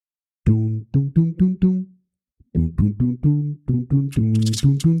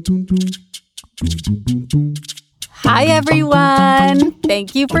Hi, everyone.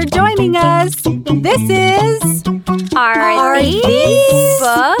 Thank you for joining us. This is Are these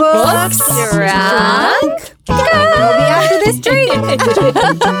books drunk? We'll be after this drink.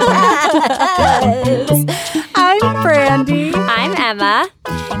 I'm Brandy. I'm Emma.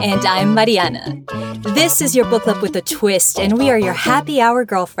 And I'm Mariana. This is your book club with a twist, and we are your happy hour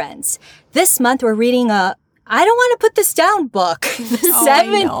girlfriends. This month we're reading a I Don't Want to Put This Down book, The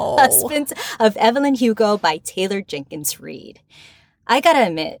Seven Husbands of Evelyn Hugo by Taylor Jenkins Reid. I gotta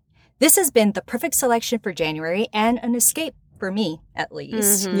admit, this has been the perfect selection for January and an escape for me, at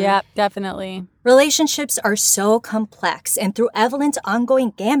least. Mm-hmm. Yeah, definitely. Relationships are so complex, and through Evelyn's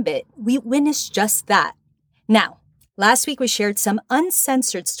ongoing gambit, we witness just that. Now, last week we shared some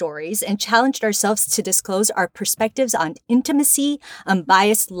uncensored stories and challenged ourselves to disclose our perspectives on intimacy,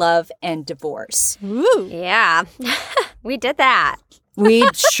 unbiased love, and divorce. Ooh. Yeah, we did that. We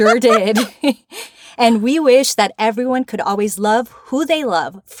sure did. And we wish that everyone could always love who they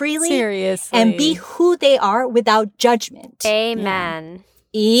love freely. Seriously. And be who they are without judgment. Amen.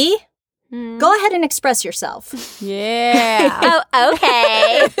 E, go ahead and express yourself. Yeah. Oh,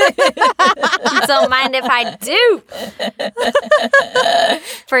 okay. Don't mind if I do.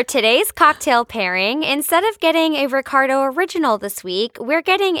 For today's cocktail pairing, instead of getting a Ricardo original this week, we're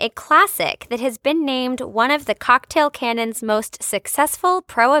getting a classic that has been named one of the cocktail canon's most successful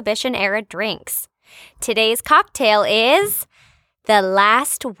Prohibition-era drinks. Today's cocktail is The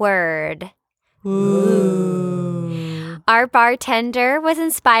Last Word. Ooh. Our bartender was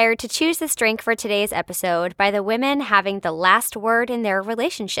inspired to choose this drink for today's episode by the women having the last word in their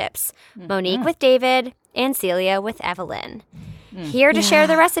relationships. Monique with David and Celia with Evelyn. Here to share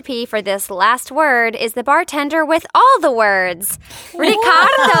the recipe for this last word is the bartender with all the words,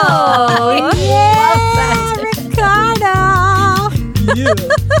 Ricardo. Yeah, Ricardo.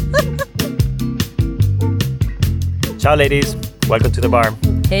 Ciao, ladies. Welcome to the bar.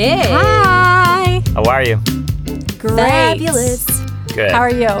 Hey. Hi. How are you? Great. Fabulous. Good. How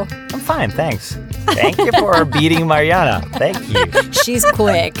are you? I'm fine, thanks. Thank you for beating Mariana. Thank you. She's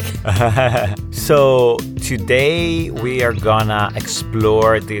quick. So today we are gonna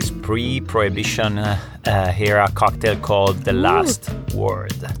explore this pre-prohibition era cocktail called The Last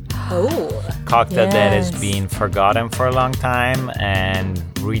Word. Oh. Cocktail that has Yes. been forgotten for a long time and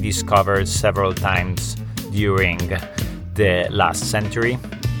rediscovered several times during the last century.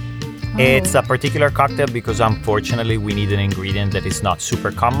 It's a particular cocktail because unfortunately we need an ingredient that is not super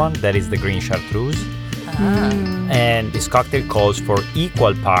common, that is the green chartreuse. And this cocktail calls for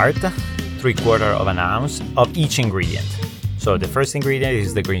equal part, 3/4 of an ounce, of each ingredient. So the first ingredient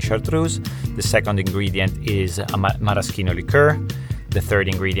is the green chartreuse, the second ingredient is a maraschino liqueur, the third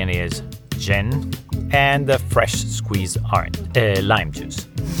ingredient is gin, and the fresh squeezed lime juice.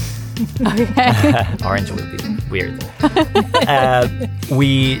 Okay. Orange will be weird.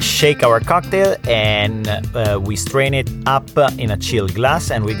 We shake our cocktail and we strain it up in a chilled glass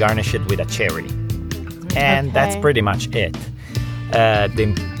and we garnish it with a cherry. And that's Okay. pretty much it.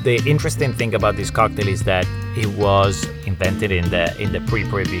 The interesting thing about this cocktail is that it was invented in the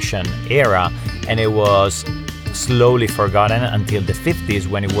pre-prohibition era and it was slowly forgotten until the 50s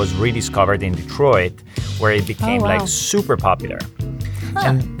when it was rediscovered in Detroit, where it became wow. like super popular.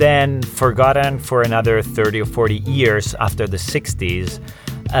 And then forgotten for another 30 or 40 years after the 60s.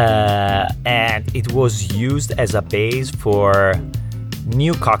 And it was used as a base for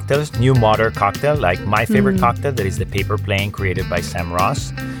new cocktails, new modern cocktail, like my favorite cocktail, that is the Paper Plane created by Sam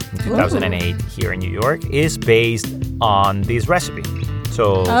Ross in 2008 here in New York, is based on this recipe.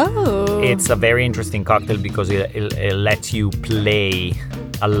 So it's a very interesting cocktail because it lets you play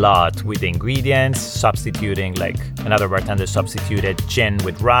a lot with the ingredients, substituting, like another bartender substituted gin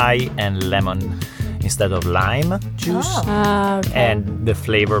with rye and lemon instead of lime juice. Okay. And the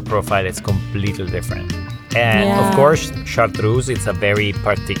flavor profile is completely different. And Yeah. of course, chartreuse, it's a very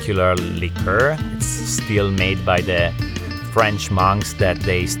particular liqueur. It's still made by the French monks that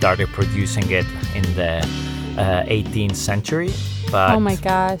they started producing it in the 18th century. But Oh my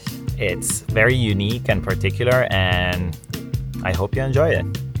gosh. it's very unique and particular, and I hope you enjoy it.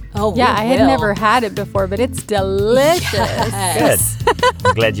 Oh, Yeah, we I had will. never had it before, but it's delicious. Yes. Good.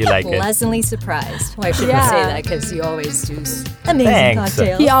 I'm glad you like it. Pleasantly surprised. Well, I shouldn't Yeah. say that because you always do amazing Thanks.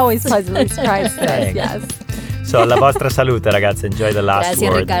 cocktails. He always pleasantly surprised us. Thanks. Yes. So, la vostra salute, ragazzi. Enjoy the last Gracias,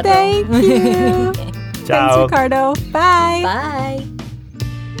 word. Ricardo. Thank you. Thanks, Ciao. Ricardo. Bye. Bye.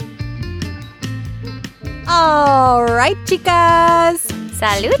 All right, chicas.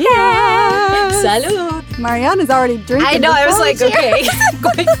 Salute. Yes. Salud. Mariana's already drinking. I know. I was before like, we-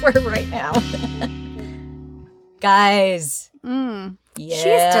 okay, going for it right now. Guys, Yeah.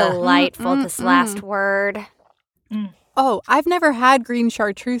 She's delightful, this last word. Oh, I've never had green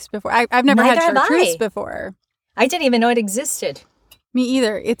chartreuse before. I've never Neither had have chartreuse I. before. I didn't even know it existed. Me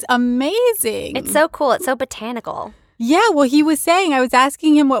either. It's amazing. It's so cool. It's so botanical. Yeah, well, he was saying, I was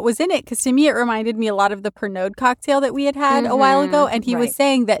asking him what was in it, because to me it reminded me a lot of the Pernod cocktail that we had a while ago. And he was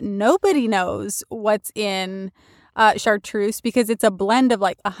saying that nobody knows what's in chartreuse because it's a blend of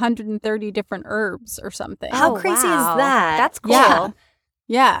like 130 different herbs or something. How crazy is wow. that? That's cool. Yeah.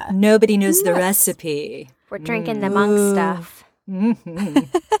 Yeah. Nobody knows the recipe. We're drinking the monk stuff.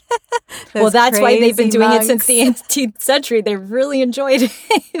 Well, that's why they've been crazy doing monks. it since the 18th century. They really enjoyed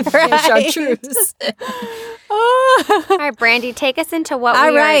chartreuse. Oh. All right, Brandy, take us into what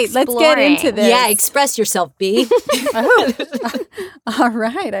All we are right, exploring. let's get into this. Yeah, express yourself, B. All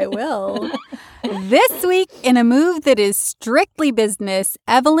right, I will. This week, in a move that is strictly business,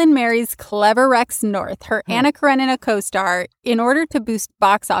 Evelyn marries clever Rex North, her Anna Karenina co-star, in order to boost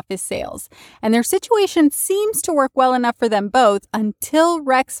box office sales. And their situation seems to work well enough for them both until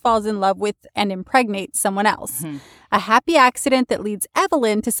Rex falls in love with and impregnates someone else. A happy accident that leads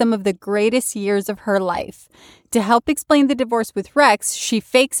Evelyn to some of the greatest years of her life. To help explain the divorce with Rex, she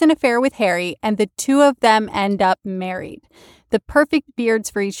fakes an affair with Harry, and the two of them end up married. The perfect beards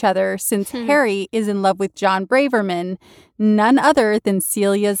for each other, since Harry is in love with John Braverman, none other than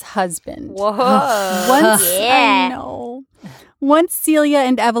Celia's husband. Whoa. I know. Once Celia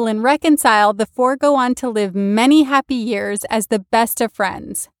and Evelyn reconcile, the four go on to live many happy years as the best of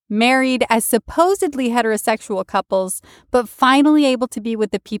friends, married as supposedly heterosexual couples, but finally able to be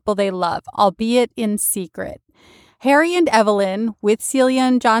with the people they love, albeit in secret. Harry and Evelyn, with Celia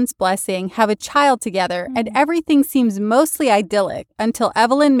and John's blessing, have a child together, and everything seems mostly idyllic until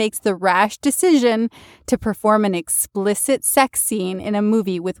Evelyn makes the rash decision to perform an explicit sex scene in a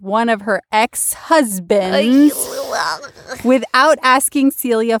movie with one of her ex-husbands without asking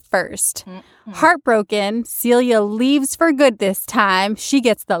Celia first. Heartbroken, Celia leaves for good this time. She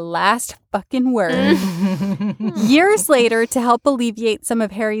gets the last fucking word. Years later, to help alleviate some of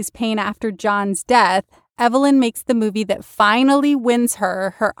Harry's pain after John's death, Evelyn makes the movie that finally wins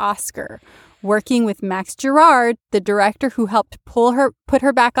her Oscar, working with Max Gerard, the director who helped put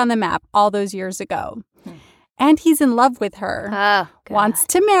her back on the map all those years ago. And he's in love with her, wants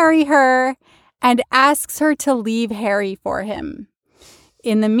to marry her, and asks her to leave Harry for him.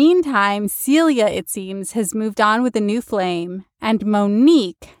 In the meantime, Celia, it seems, has moved on with a new flame, and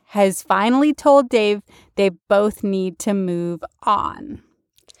Monique has finally told Dave they both need to move on.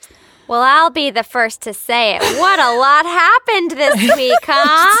 Well, I'll be the first to say it. What a lot happened this week,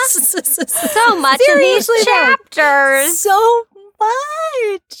 huh? So much in these chapters. So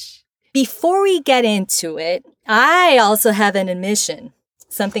much. Before we get into it, I also have an admission.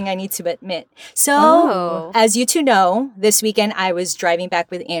 Something I need to admit. So, as you two know, this weekend I was driving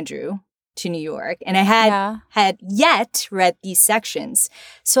back with Andrew to New York, and I had yet read these sections.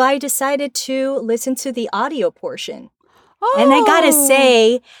 So I decided to listen to the audio portion. And I gotta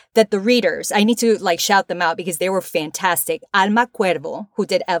say that the readers, I need to shout them out because they were fantastic. Alma Cuervo, who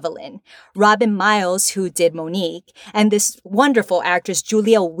did Evelyn, Robin Miles, who did Monique, and this wonderful actress,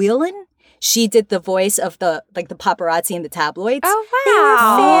 Julia Whelan. She did the voice of the paparazzi in the tabloids. Oh,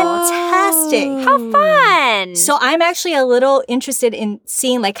 wow. They were fantastic. How fun. So I'm actually a little interested in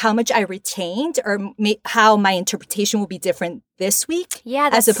seeing how much I retained or how my interpretation will be different this week.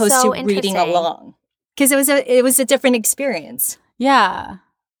 Yeah, that's as opposed so to reading interesting. along. Because it was a different experience. Yeah,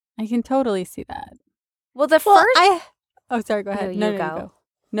 I can totally see that. Well, first... Oh, sorry, go ahead. No, you go.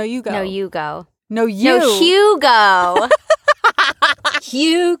 No, you go. No, you go. No, you. No, Hugo.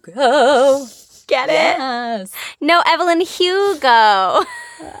 Hugo. Get it? Yes. No, Evelyn, Hugo.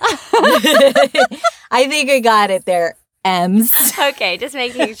 I think I got it there, Ems. Okay, just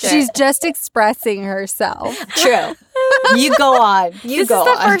making sure. She's just expressing herself. True. You go on. This is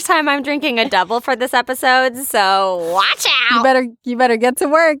the first time I'm drinking a double for this episode, so watch out. You better get to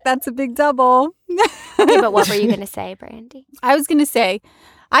work. That's a big double. Okay, but what were you going to say, Brandy? I was going to say,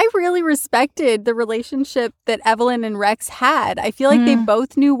 I really respected the relationship that Evelyn and Rex had. I feel like they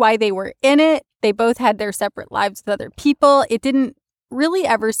both knew why they were in it. They both had their separate lives with other people. It didn't really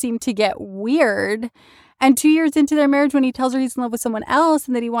ever seem to get weird. And 2 years into their marriage, when he tells her he's in love with someone else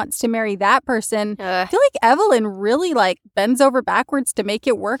and that he wants to marry that person, I feel like Evelyn really bends over backwards to make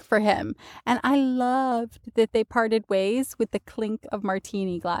it work for him. And I loved that they parted ways with the clink of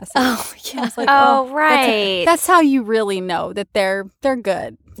martini glasses. Oh, yeah. I was like, right. That's how you really know that they're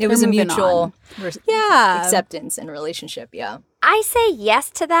good. It was a They're moving mutual on. acceptance and relationship, yeah. I say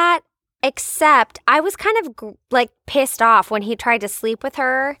yes to that, except I was kind of pissed off when he tried to sleep with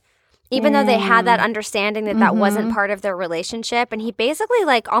her. even though they had that understanding that that wasn't part of their relationship. And he basically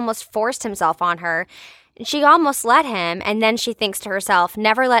like almost forced himself on her. She almost let him, and then she thinks to herself,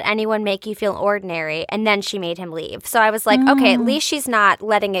 never let anyone make you feel ordinary, and then she made him leave. So I was like, okay, at least she's not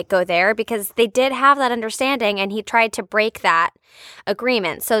letting it go there, because they did have that understanding, and he tried to break that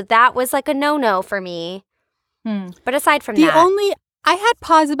agreement. So that was like a no-no for me. But aside from that... I had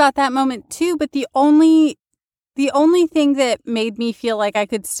pause about that moment too, but the only thing that made me feel like I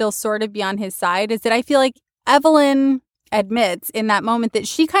could still sort of be on his side is that I feel like Evelyn admits in that moment that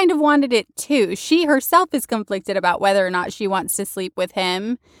she kind of wanted it too. She herself is conflicted about whether or not she wants to sleep with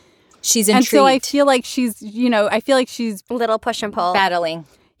him. She's intrigued. And so I feel like she's, a little push and pull. Battling.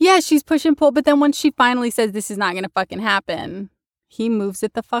 Yeah, she's push and pull. But then once she finally says this is not going to fucking happen, he moves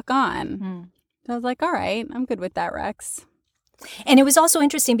it the fuck on. So I was like, all right, I'm good with that, Rex. And it was also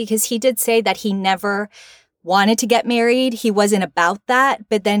interesting because he did say that he never wanted to get married. He wasn't about that.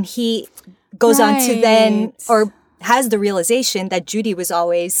 But then he goes on to then, or has the realization that Judy was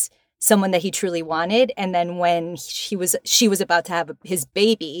always someone that he truly wanted. And then when she was about to have his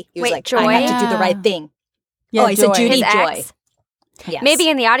baby, he was like, Joy? I have to do the right thing. Yeah, I said Judy, His Joy. ex? Yes. Maybe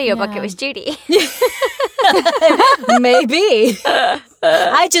in the audiobook it was Judy. Maybe.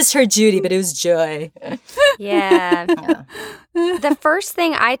 I just heard Judy, but it was Joy. Yeah. The first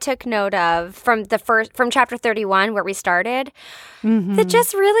thing I took note of from chapter 31 where we started that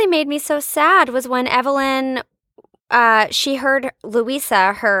just really made me so sad was when Evelyn she heard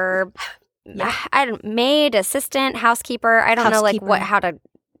Louisa, her maid, assistant, housekeeper, I don't know like how to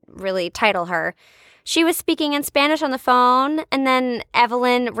really title her. She was speaking in Spanish on the phone, and then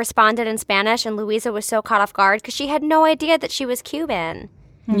Evelyn responded in Spanish, and Louisa was so caught off guard because she had no idea that she was Cuban.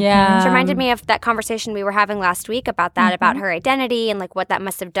 Yeah. It reminded me of that conversation we were having last week about that, about her identity and like what that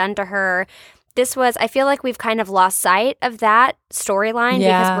must have done to her. I feel like we've kind of lost sight of that storyline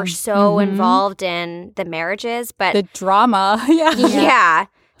because we're so involved in the marriages. But the drama. Yeah.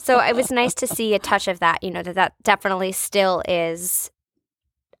 So it was nice to see a touch of that, that definitely still is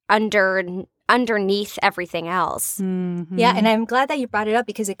underneath everything else. Yeah, and I'm glad that you brought it up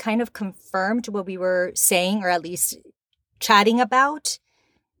because it kind of confirmed what we were saying, or at least chatting about.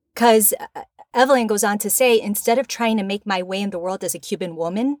 Because Evelyn goes on to say, instead of trying to make my way in the world as a Cuban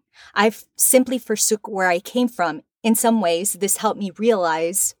woman, I've simply forsook where I came from. In some ways, this helped me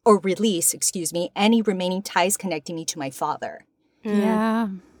release, any remaining ties connecting me to my father. Yeah.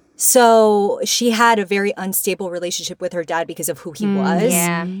 So she had a very unstable relationship with her dad because of who he was.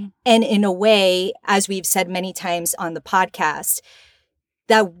 Yeah. And in a way, as we've said many times on the podcast,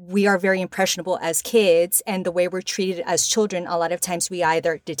 that we are very impressionable as kids, and the way we're treated as children, a lot of times we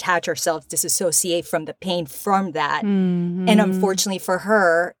either detach ourselves, disassociate from the pain from that. And unfortunately for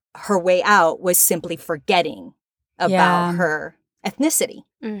her way out was simply forgetting about her ethnicity.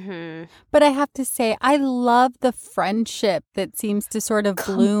 But I have to say, I love the friendship that seems to sort of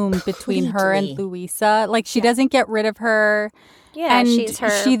bloom between her and Louisa. Like, she doesn't get rid of her. Yeah, and she's her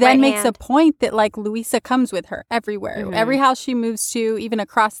she then right makes hand. a point that, like, Louisa comes with her everywhere. Every house she moves to, even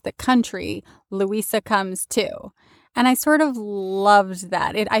across the country, Louisa comes too. And I sort of loved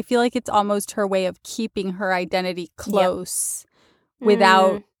that. I feel like it's almost her way of keeping her identity close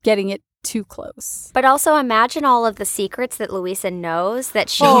without getting it too close. But also imagine all of the secrets that Louisa knows that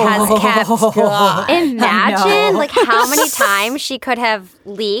she has kept. Imagine like how many times she could have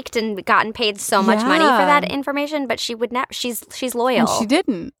leaked and gotten paid so much money for that information, but she would not. She's loyal. And she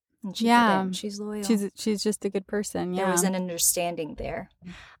didn't. She didn't. She's loyal. She's just a good person. Yeah. There was an understanding there.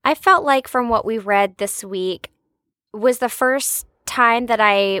 I felt like from what we read this week was the first time that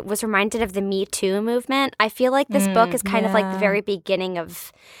I was reminded of the Me Too movement. I feel like this book is kind of like the very beginning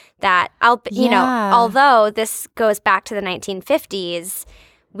of that. Although this goes back to the 1950s,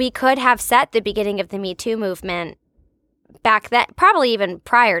 we could have set the beginning of the Me Too movement back then, probably even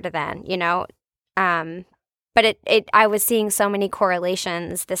prior to then, But I was seeing so many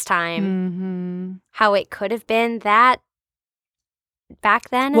correlations this time, how it could have been that back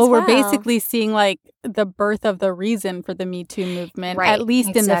then as well. We're basically seeing like the birth of the reason for the Me Too movement, at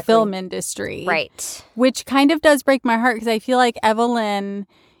least in the film industry. Right. Which kind of does break my heart because I feel like Evelyn,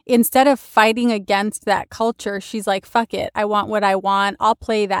 instead of fighting against that culture, she's like, fuck it. I want what I want. I'll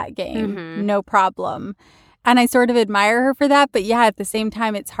play that game. No problem. And I sort of admire her for that. But yeah, at the same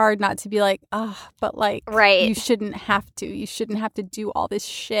time, it's hard not to be like, but like, you shouldn't have to. You shouldn't have to do all this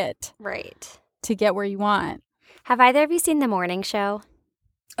shit to get where you want. Have either of you seen The Morning Show?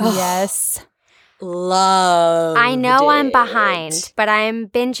 Yes. Love. I know I'm behind, but I'm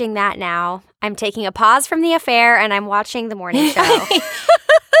binging that now. I'm taking a pause from the affair and I'm watching The Morning Show.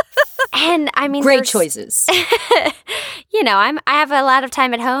 And I mean, great choices. You know, I have a lot of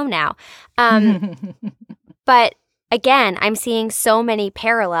time at home now. But again, I'm seeing so many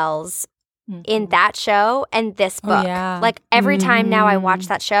parallels in that show and this book. Like every time now I watch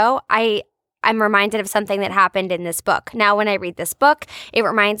that show, I'm reminded of something that happened in this book. Now, when I read this book, it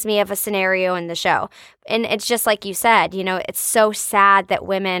reminds me of a scenario in the show. And it's just like you said, you know, it's so sad that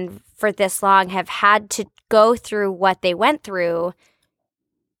women for this long have had to go through what they went through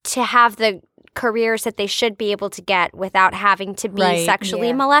to have the careers that they should be able to get without having to be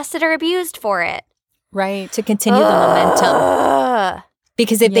sexually molested or abused for it. Right. To continue the momentum.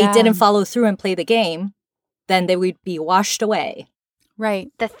 Because if they didn't follow through and play the game, then they would be washed away.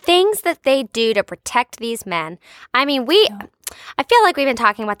 Right. The things that they do to protect these men. I mean, I feel like we've been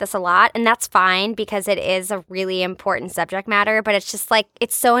talking about this a lot, and that's fine because it is a really important subject matter, but it's just like,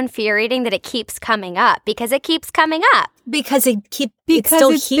 it's so infuriating that it keeps coming up because it keeps coming up. Because it's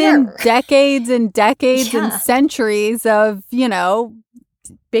still here. Been decades and decades and centuries of, you know,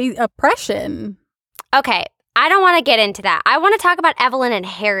 oppression. Okay. I don't want to get into that. I want to talk about Evelyn and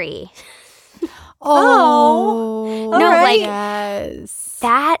Harry. No, like yes.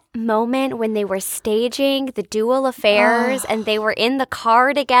 That moment when they were staging the dual affairs and they were in the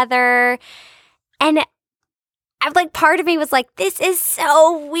car together, and like part of me was like, this is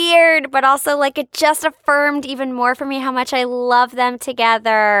so weird, but also like it just affirmed even more for me how much I love them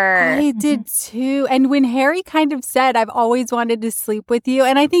together. I did too. And when Harry kind of said, I've always wanted to sleep with you,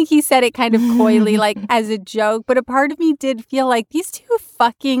 and I think he said it kind of coyly, like as a joke, but a part of me did feel like these two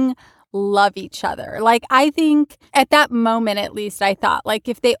fucking love each other. Like, I think at that moment, at least, I thought, like,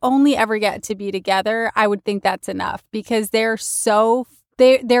 if they only ever get to be together, I would think that's enough because they're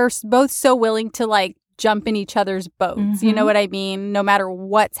both so willing to, like, jump in each other's boats. You know what I mean? No matter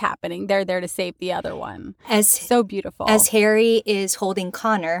what's happening, they're there to save the other one. So beautiful. As Harry is holding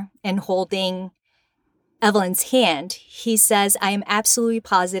Connor and holding Evelyn's hand, he says, I am absolutely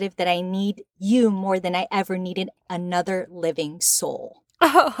positive that I need you more than I ever needed another living soul.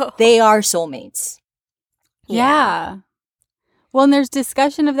 They are soulmates. Yeah. Well, and there's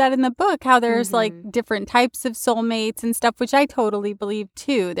discussion of that in the book, how there's like different types of soulmates and stuff, which I totally believe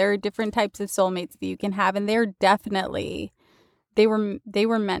too. There are different types of soulmates that you can have, and they're definitely they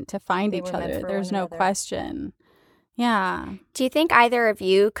were meant to find each other. There's no question. Yeah. Do you think either of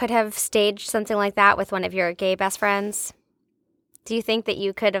you could have staged something like that with one of your gay best friends? Do you think that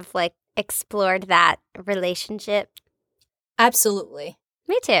you could have like explored that relationship? Absolutely.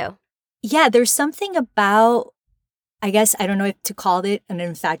 Me too. Yeah, there's something about, I guess, I don't know if to call it an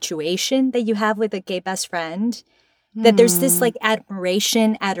infatuation that you have with a gay best friend. That there's this like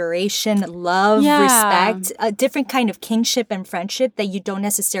admiration, adoration, love, respect, a different kind of kingship and friendship that you don't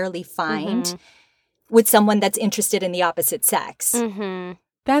necessarily find with someone that's interested in the opposite sex.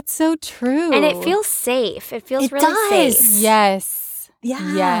 That's so true. And it feels safe. It feels really safe. Yes.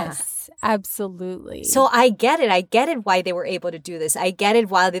 Yeah. Yes. Absolutely. So I get it. I get it why they were able to do this. I get it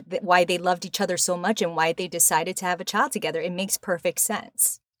why they loved each other so much and why they decided to have a child together. It makes perfect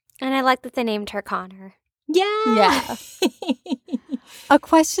sense. And I like that they named her Connor. Yeah. A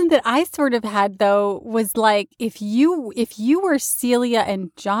question that I sort of had, though, was like, if you were Celia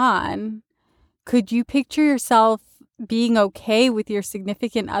and John, could you picture yourself being okay with your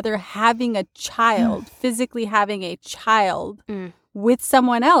significant other having a child, physically having a child with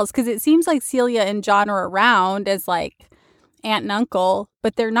someone else? Because it seems like Celia and John are around as like aunt and uncle,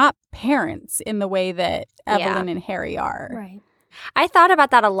 but they're not parents in the way that Evelyn and Harry are. Right. I thought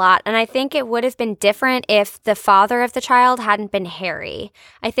about that a lot, and I think it would have been different if the father of the child hadn't been Harry.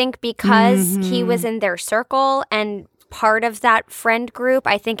 I think because he was in their circle and part of that friend group,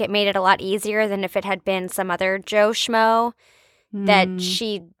 I think it made it a lot easier than if it had been some other Joe Schmo that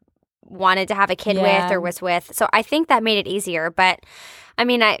she wanted to have a kid with or was with. So I think that made it easier. But, I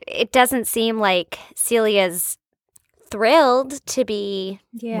mean, it doesn't seem like Celia's thrilled to be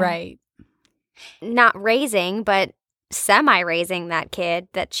Right. not raising, but semi-raising that kid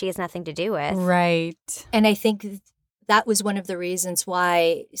that she has nothing to do with. Right. And I think that was one of the reasons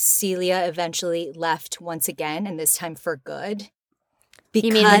why Celia eventually left once again, and this time for good. Because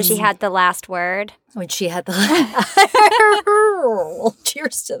You mean when she had the last word? When she had the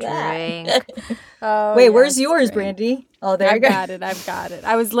cheers to that. Drink. Oh, Wait, where's yours, Brandy? Oh, there you go. I've got it.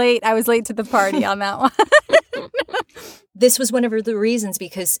 I was late to the party on that one. This was one of the reasons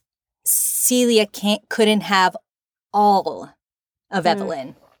because Celia couldn't have all of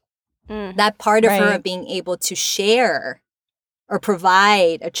Evelyn. That part of her of being able to share or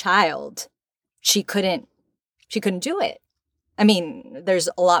provide a child, she couldn't do it. I mean, there's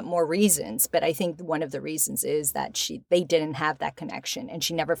a lot more reasons, but I think one of the reasons is that they didn't have that connection, and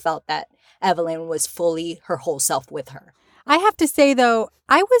she never felt that Evelyn was fully her whole self with her. I have to say, though,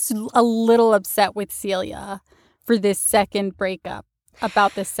 I was a little upset with Celia for this second breakup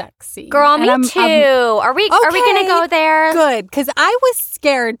about the sex scene. Girl, me too. Are we going to go there? Good, because I was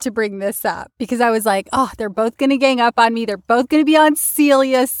scared to bring this up because I was like, oh, they're both going to gang up on me. They're both going to be on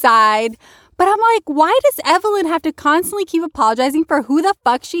Celia's side. But I'm like, why does Evelyn have to constantly keep apologizing for who the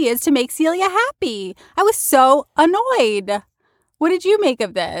fuck she is to make Celia happy? I was so annoyed. What did you make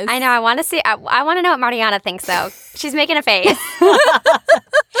of this? I know. I want to see. I want to know what Mariana thinks, though. She's making a face.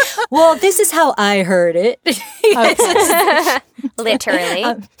 Well, this is how I heard it. Literally.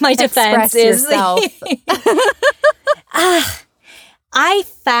 My defense is yourself. I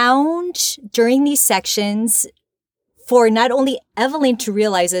found during these sections, for not only Evelyn to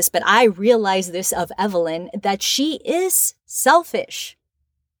realize this, but I realized this of Evelyn, that she is selfish.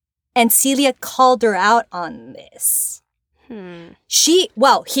 And Celia called her out on this. Here.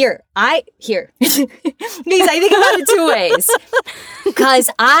 Because I think about it two ways. Because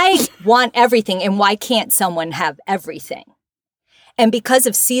I want everything, and why can't someone have everything? And because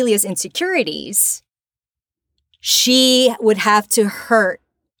of Celia's insecurities, she would have to hurt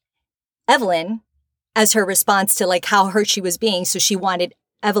Evelyn as her response to like how hurt she was being. So she wanted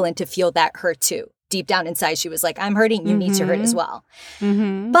Evelyn to feel that hurt too. Deep down inside, she was like, I'm hurting, you need to hurt as well.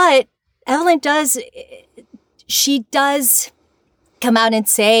 Mm-hmm. But Evelyn does come out and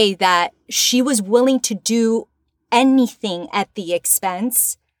say that she was willing to do anything at the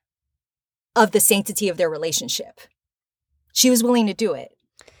expense of the sanctity of their relationship. She was willing to do it.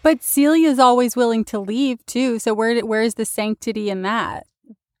 But Celia's always willing to leave too. So where is the sanctity in that?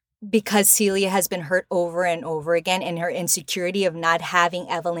 Because Celia has been hurt over and over again, and her insecurity of not having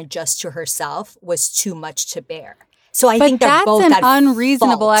Evelyn just to herself was too much to bear. So I think they're both that's at an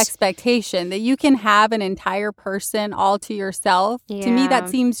unreasonable fault. expectation that you can have an entire person all to yourself. Yeah. To me, that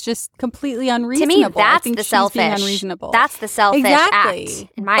seems just completely unreasonable. To me, that's the she's selfish. being unreasonable. That's the selfish act,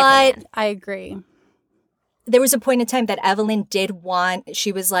 in my opinion. I agree. There was a point in time that Evelyn did want,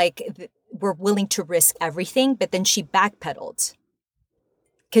 she was like, we're willing to risk everything, but then she backpedaled.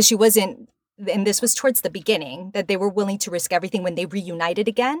 Because she wasn't, and this was towards the beginning, that they were willing to risk everything when they reunited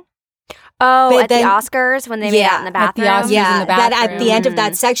again. Oh, but at the Oscars when they made out in the bathroom? At the Oscars in the bathroom. That at the end of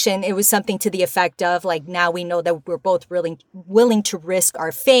that section, it was something to the effect of like, now we know that we're both really willing to risk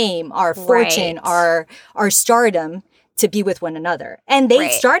our fame, our fortune, our stardom to be with one another. And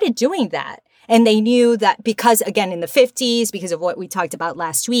they started doing that. And they knew that because, again, in the 50s, because of what we talked about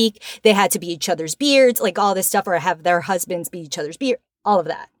last week, they had to be each other's beards, like all this stuff, or have their husbands be each other's beard, all of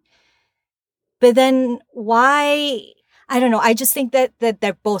that. But then why? I don't know. I just think that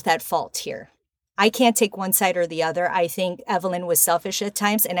they're both at fault here. I can't take one side or the other. I think Evelyn was selfish at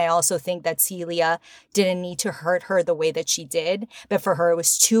times, and I also think that Celia didn't need to hurt her the way that she did. But for her, it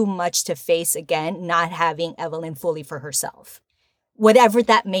was too much to face, again, not having Evelyn fully for herself. Whatever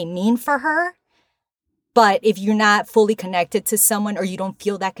that may mean for her. But if you're not fully connected to someone or you don't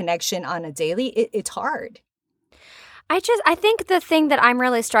feel that connection on a daily, it's hard. I think the thing that I'm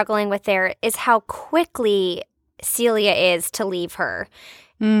really struggling with there is how quickly Celia is to leave her.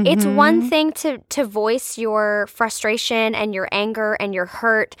 Mm-hmm. It's one thing to voice your frustration and your anger and your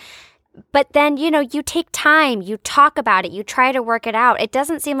hurt, but then, you take time, you talk about it, you try to work it out. It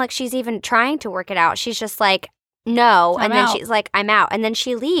doesn't seem like she's even trying to work it out. She's just like, no, and then she's like, I'm out, and then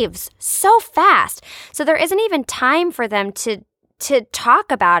she leaves so fast. So there isn't even time for them to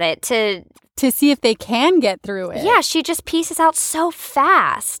talk about it, to see if they can get through it. Yeah, she just pieces out so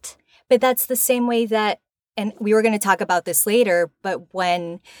fast. But that's the same way that, and we were going to talk about this later, but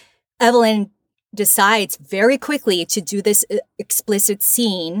when Evelyn decides very quickly to do this explicit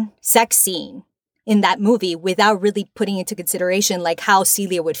scene, sex scene in that movie without really putting into consideration like how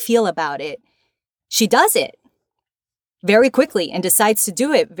Celia would feel about it, she does it very quickly and decides to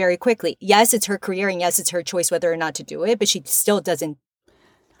do it very quickly. Yes, it's her career, and yes, it's her choice whether or not to do it, but she still doesn't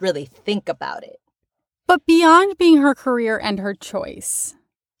really think about it. But beyond being her career and her choice,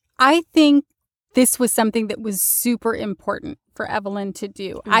 I think this was something that was super important for Evelyn to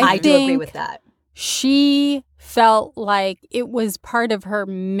do. I do agree with that. She felt like it was part of her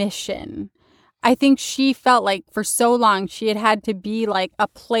mission. I think she felt like for so long she had to be like a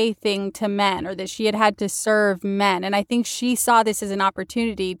plaything to men, or that she had to serve men. And I think she saw this as an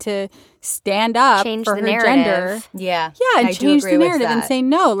opportunity to stand up for her gender. Yeah. Yeah, and change the narrative and say,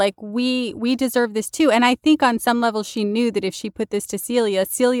 no, like we deserve this too. And I think on some level she knew that if she put this to Celia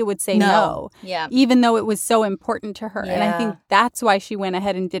would say no. Yeah. Even though it was so important to her. Yeah. And I think that's why she went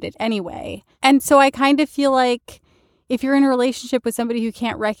ahead and did it anyway. And so I kind of feel like if you're in a relationship with somebody who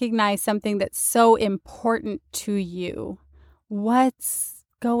can't recognize something that's so important to you, what's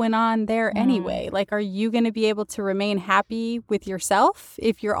going on there anyway? Like, are you going to be able to remain happy with yourself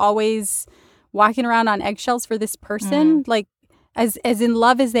if you're always walking around on eggshells for this person? Like, as in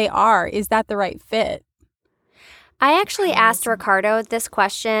love as they are, is that the right fit? I actually asked Ricardo this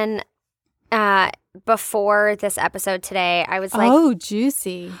question before this episode today. I was like, oh,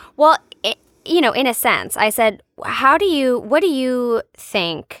 juicy. Well, in a sense, I said, what do you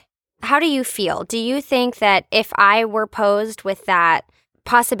think? How do you feel? Do you think that if I were posed with that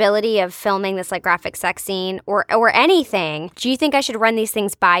possibility of filming this like graphic sex scene or anything, do you think I should run these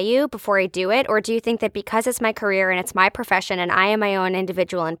things by you before I do it? Or do you think that because it's my career and it's my profession and I am my own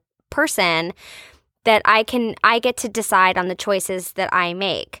individual and person, that I get to decide on the choices that I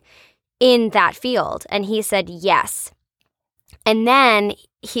make in that field? And he said yes. And then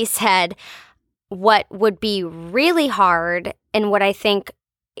he said, what would be really hard and what I think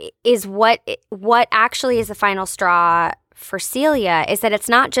is what actually is the final straw for Celia is that it's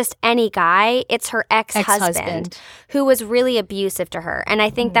not just any guy, it's her ex-husband who was really abusive to her. And I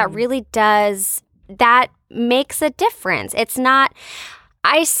think that really that makes a difference. It's not,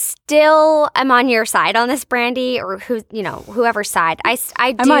 I still am on your side on this, Brandy, or whoever's side.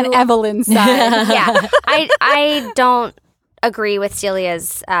 I'm on Evelyn's side. Yeah. I don't agree with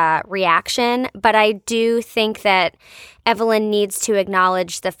Celia's reaction, but I do think that Evelyn needs to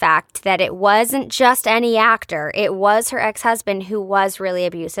acknowledge the fact that it wasn't just any actor. It was her ex-husband who was really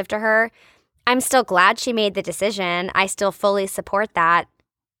abusive to her. I'm still glad she made the decision. I still fully support that.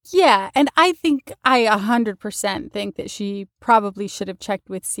 Yeah, and I 100% think that she probably should have checked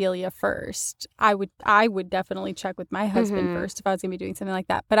with Celia first. I would definitely check with my husband first if I was going to be doing something like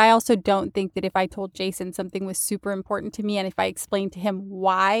that. But I also don't think that if I told Jason something was super important to me and if I explained to him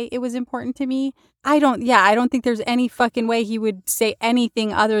why it was important to me, I don't think there's any fucking way he would say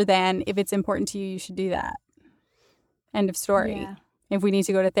anything other than if it's important to you, you should do that. End of story. Yeah. If we need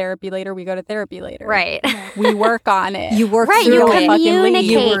to go to therapy later, we go to therapy later. Right. We work on it. You work right, through you it.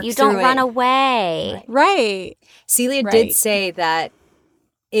 communicate. You don't run away. Right. Celia did say that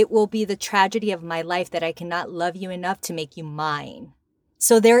it will be the tragedy of my life that I cannot love you enough to make you mine.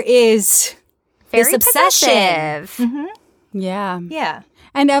 So there is Very this obsession. Mm-hmm. Yeah. Yeah.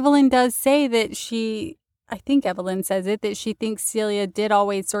 And Evelyn does say that I think Evelyn says it, that she thinks Celia did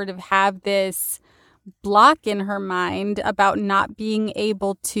always sort of have this block in her mind about not being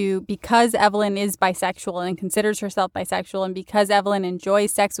able to, because Evelyn is bisexual and considers herself bisexual, and because Evelyn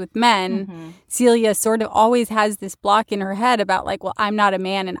enjoys sex with men, Celia sort of always has this block in her head about like, well, I'm not a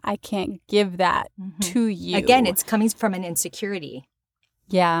man and I can't give that to you. Again, it's coming from an insecurity.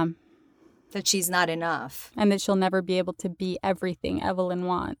 Yeah. That she's not enough. And that she'll never be able to be everything Evelyn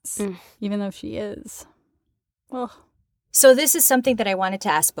wants, even though she is. Ugh. So this is something that I wanted to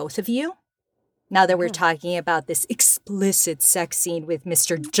ask both of you. Now that we're talking about this explicit sex scene with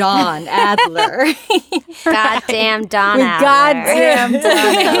Mr. John Adler. Goddamn Don Adler. Goddamn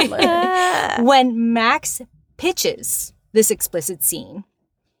Don Adler. When Max pitches this explicit scene,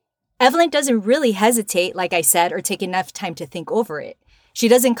 Evelyn doesn't really hesitate, like I said, or take enough time to think over it. She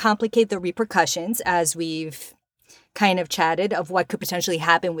doesn't complicate the repercussions, as we've kind of chatted, of what could potentially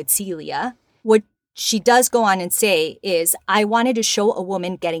happen with Celia. What she does go on and say is, I wanted to show a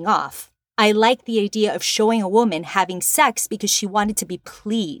woman getting off. I like the idea of showing a woman having sex because she wanted to be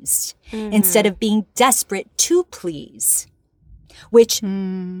pleased instead of being desperate to please, which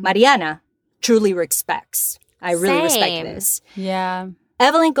Mariana truly respects. I really respect this. Yeah.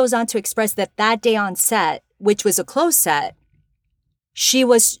 Evelyn goes on to express that day on set, which was a closed set, she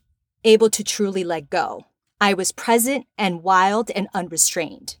was able to truly let go. I was present and wild and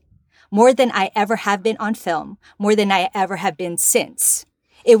unrestrained. More than I ever have been on film, more than I ever have been since.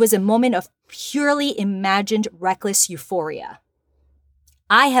 It was a moment of purely imagined, reckless euphoria.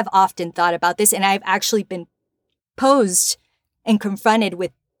 I have often thought about this, and I've actually been posed and confronted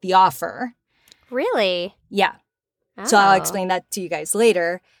with the offer. Really? Yeah. Oh. So I'll explain that to you guys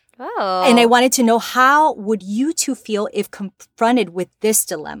later. Oh. And I wanted to know, how would you two feel if confronted with this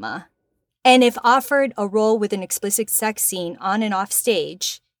dilemma? And if offered a role with an explicit sex scene on and off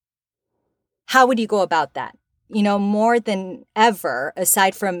stage, how would you go about that? You know, more than ever,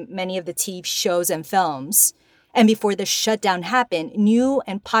 aside from many of the TV shows and films, and before the shutdown happened, new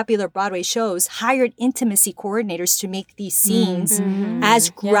and popular Broadway shows hired intimacy coordinators to make these scenes as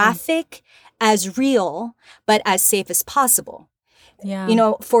graphic, as real, but as safe as possible. Yeah. You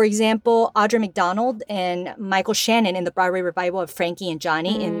know, for example, Audra McDonald and Michael Shannon in the Broadway revival of Frankie and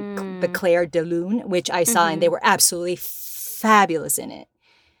Johnny in the Claire de Lune, which I saw, and they were absolutely fabulous in it.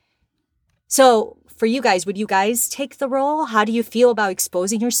 So for you guys, would you guys take the role? How do you feel about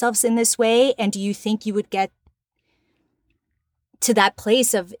exposing yourselves in this way? And do you think you would get to that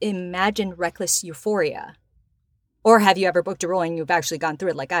place of imagined reckless euphoria? Or have you ever booked a role and you've actually gone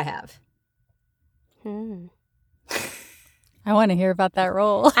through it like I have? I want to hear about that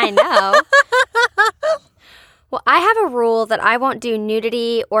role. I know. Well, I have a rule that I won't do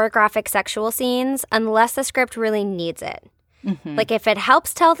nudity or graphic sexual scenes unless the script really needs it. Mm-hmm. Like if it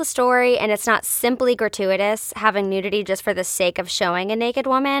helps tell the story and it's not simply gratuitous, having nudity just for the sake of showing a naked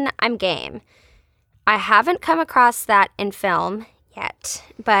woman, I'm game. I haven't come across that in film yet,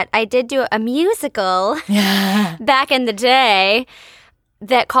 but I did do a musical back in the day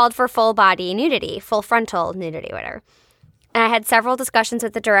that called for full body nudity, full frontal nudity, whatever. And I had several discussions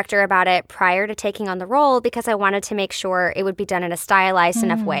with the director about it prior to taking on the role because I wanted to make sure it would be done in a stylized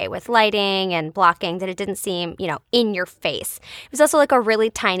enough way with lighting and blocking that it didn't seem, in your face. It was also like a really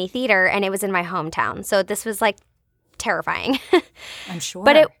tiny theater and it was in my hometown. So this was like terrifying. I'm sure.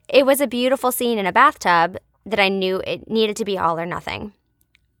 But it was a beautiful scene in a bathtub that I knew it needed to be all or nothing.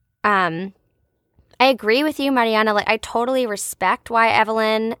 I agree with you, Mariana. Like I totally respect why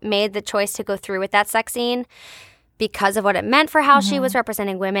Evelyn made the choice to go through with that sex scene, because of what it meant for how she was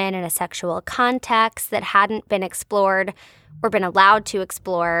representing women in a sexual context that hadn't been explored or been allowed to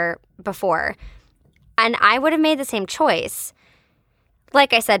explore before. And I would have made the same choice.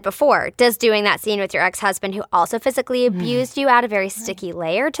 Like I said before, does doing that scene with your ex-husband who also physically abused you add a very sticky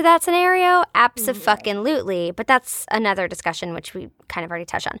layer to that scenario? Abso-fucking-lutely. But that's another discussion, which we kind of already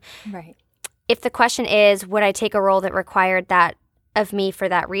touched on. Right. If the question is, would I take a role that required that of me for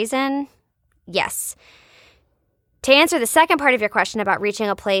that reason? Yes. To answer the second part of your question about reaching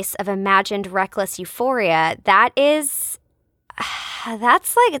a place of imagined reckless euphoria, that's a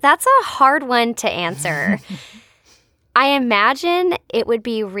hard one to answer. I imagine it would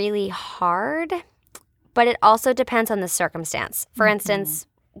be really hard, but it also depends on the circumstance. For instance,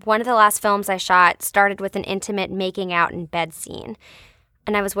 one of the last films I shot started with an intimate making out in bed scene.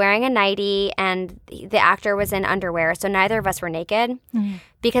 And I was wearing a nightie, and the actor was in underwear, so neither of us were naked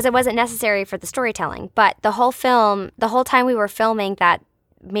because it wasn't necessary for the storytelling. But the whole time we were filming that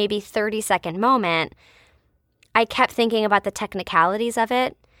maybe 30-second moment, I kept thinking about the technicalities of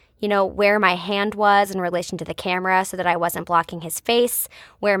it, where my hand was in relation to the camera so that I wasn't blocking his face,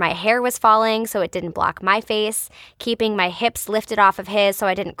 where my hair was falling so it didn't block my face, keeping my hips lifted off of his so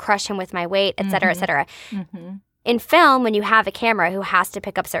I didn't crush him with my weight, et cetera, et cetera. Mm-hmm. In film, when you have a camera who has to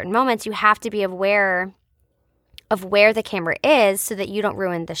pick up certain moments, you have to be aware of where the camera is so that you don't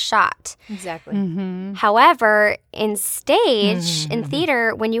ruin the shot. Exactly. Mm-hmm. However, in stage, in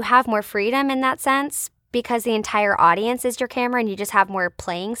theater, when you have more freedom in that sense, because the entire audience is your camera and you just have more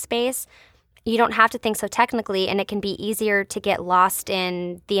playing space, you don't have to think so technically, and it can be easier to get lost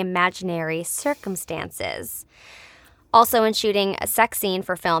in the imaginary circumstances. Also, in shooting a sex scene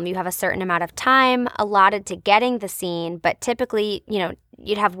for film, you have a certain amount of time allotted to getting the scene, but typically,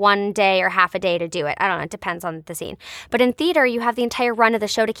 you'd have one day or half a day to do it. I don't know, it depends on the scene. But in theater, you have the entire run of the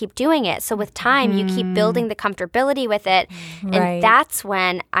show to keep doing it. So with time, you keep building the comfortability with it. Right. And that's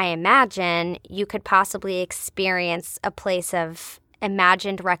when I imagine you could possibly experience a place of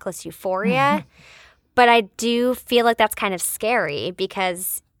imagined reckless euphoria. But I do feel like that's kind of scary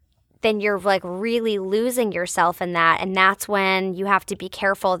because then you're like really losing yourself in that, and that's when you have to be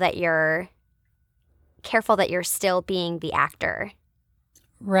careful that you're still being the actor.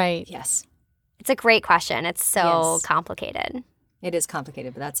 Right. Yes. It's a great question. It's so complicated. It is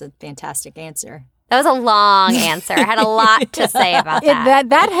complicated, but that's a fantastic answer. That was a long answer. I had a lot to say about that.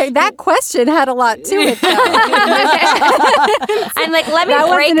 That question had a lot to it, though. I'm like, let me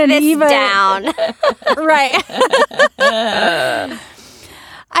break this down. Right.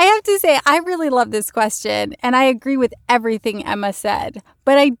 I have to say, I really love this question, and I agree with everything Emma said.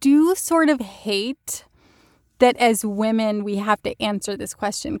 But I do sort of hate that as women, we have to answer this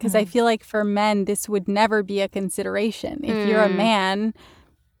question, because I feel like for men, this would never be a consideration. If you're a man,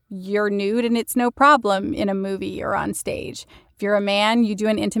 you're nude, and it's no problem in a movie or on stage. If you're a man, you do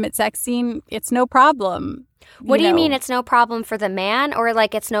an intimate sex scene, it's no problem. What do you mean it's no problem for the man, or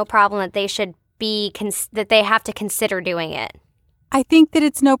like it's no problem that they should be, that they have to consider doing it? I think that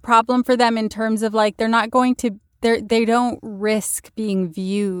it's no problem for them in terms of like they're not going to, they don't risk being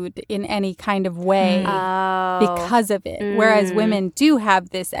viewed in any kind of way because of it. Whereas women do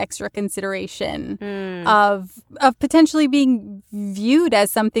have this extra consideration of potentially being viewed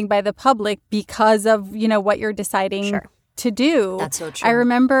as something by the public because of, what you're deciding to do. That's so true. I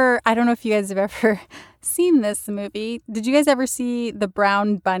remember, I don't know if you guys have ever seen this movie. Did you guys ever see The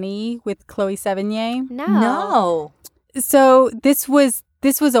Brown Bunny with Chloe Sevigny? No. No. So this was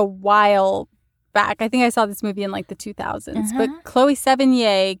this was a while back. I think I saw this movie in like the 2000s. But Chloe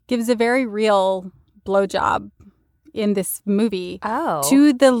Sevigny gives a very real blowjob in this movie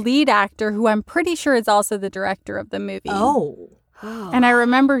to the lead actor, who I'm pretty sure is also the director of the movie. And I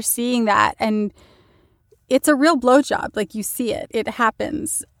remember seeing that, and it's a real blowjob. Like, you see it. It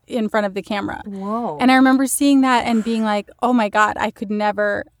happens in front of the camera. Whoa. And I remember seeing that and being like, oh my God, I could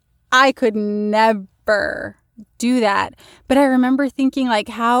never do that. But I remember thinking, like,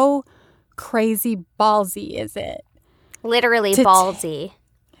 how crazy ballsy is it? Literally ballsy.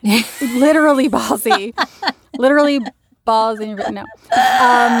 Literally ballsy. Literally ballsy. No.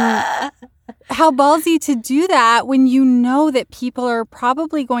 How ballsy to do that when you know that people are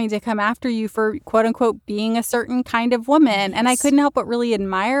probably going to come after you for, quote unquote, being a certain kind of woman. Yes. And I couldn't help but really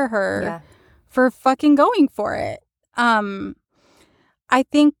admire her for fucking going for it. I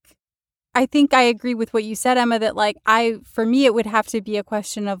think I agree with what you said, Emma, that like for me, it would have to be a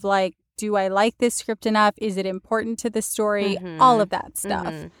question of like, do I like this script enough? Is it important to the story? All of that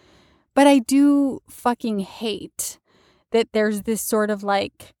stuff. But I do fucking hate that there's this sort of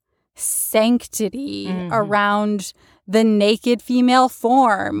like sanctity around the naked female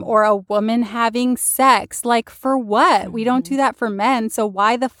form or a woman having sex. Like, for what? We don't do that for men. So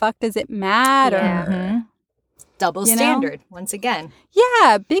why the fuck does it matter? Yeah. Double standard, once again.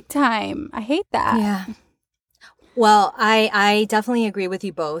 Yeah, big time. I hate that. Yeah. Well, I definitely agree with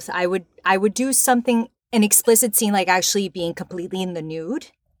you both. I would do something, an explicit scene, like actually being completely in the nude,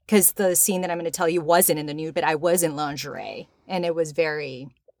 because the scene that I'm going to tell you wasn't in the nude, but I was in lingerie, and it was very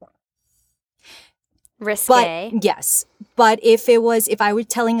risque. But, yes. But if I were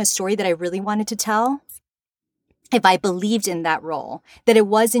telling a story that I really wanted to tell, if I believed in that role, that it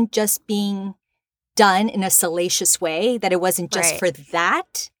wasn't just being done in a salacious way, that it wasn't just for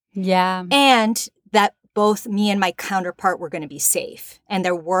that. Yeah. And that both me and my counterpart were going to be safe. And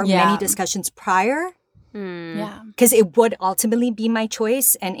there were many discussions prior. Yeah. Because it would ultimately be my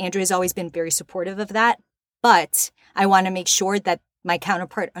choice. And Andrew has always been very supportive of that. But I want to make sure that my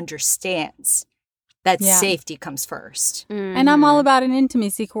counterpart understands that safety comes first. And I'm all about an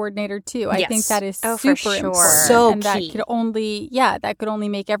intimacy coordinator too. I think that is super important. So and key. That could only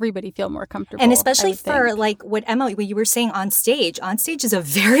make everybody feel more comfortable. And especially for like what you were saying on stage. On stage is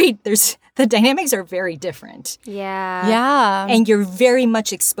the dynamics are very different. Yeah. Yeah. And you're very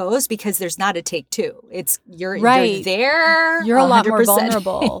much exposed because there's not a take two. You're there. You're a lot more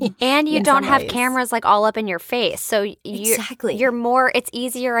vulnerable. And you don't have cameras like all up in your face. So you're more, it's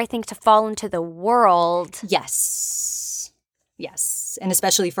easier, I think, to fall into the world. Yes. And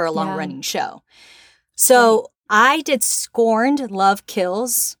especially for a long running show. So I did Scorned Love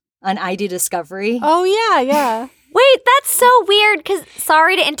Kills on ID Discovery. Oh, yeah. Wait, that's so weird because,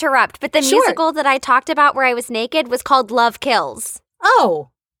 sorry to interrupt, but the musical that I talked about where I was naked was called Love Kills.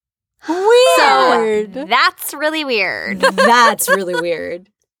 Oh. Weird. So that's really weird. That's really weird.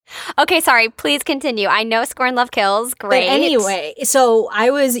 Okay, sorry. Please continue. I know Scorn Love Kills. Great. But anyway, so I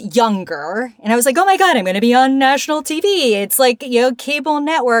was younger and I was like, oh my God, I'm going to be on national TV. It's like, cable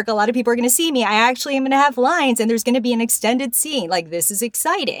network. A lot of people are going to see me. I actually am going to have lines and there's going to be an extended scene. Like, this is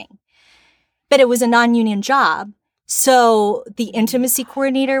exciting. But it was a non-union job. So the intimacy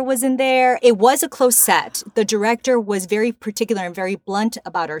coordinator was in there. It was a close set. The director was very particular and very blunt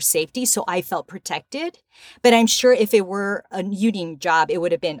about our safety, so I felt protected. But I'm sure if it were a union job, it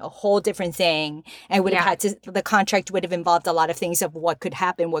would have been a whole different thing. I would have the contract would have involved a lot of things of what could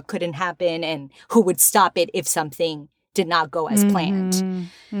happen, what couldn't happen, and who would stop it if something did not go as planned.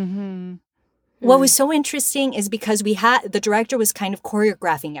 Mm-hmm. What was so interesting is because the director was kind of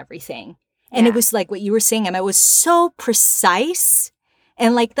choreographing everything. And it was like what you were saying, Emma, it was so precise.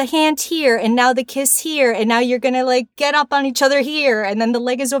 And like the hand here, and now the kiss here, and now you're going to like get up on each other here, and then the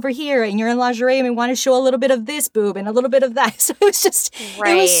leg is over here, and you're in lingerie and we want to show a little bit of this boob and a little bit of that. So it was just,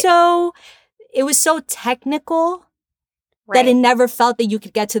 it was so technical that it never felt that you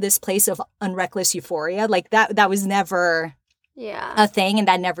could get to this place of unreckless euphoria. Like that was never a thing, and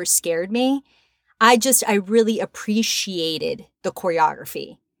that never scared me. I really appreciated the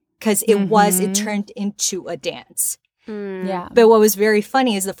choreography. Because it turned into a dance. Yeah. But what was very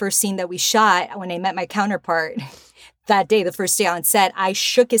funny is the first scene that we shot when I met my counterpart that day, the first day on set, I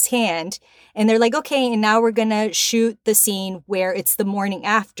shook his hand and they're like, okay, and now we're going to shoot the scene where it's the morning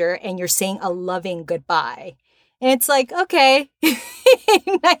after and you're saying a loving goodbye. And it's like, okay,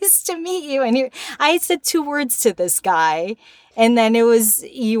 nice to meet you. And I said 2 words to this guy. And then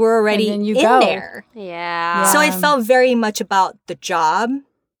you were already in there. Yeah. So it felt very much about the job,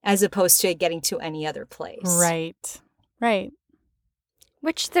 as opposed to getting to any other place. Right.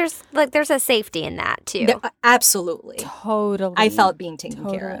 Which there's a safety in that too. Absolutely. Totally. I felt being taken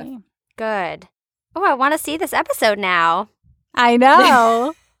care of. Good. Oh, I want to see this episode now. I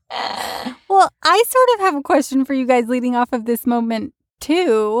know. Well, I sort of have a question for you guys leading off of this moment,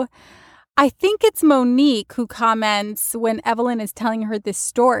 too. I think it's Monique who comments when Evelyn is telling her this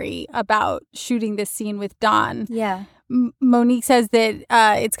story about shooting this scene with Don. Yeah. Monique says that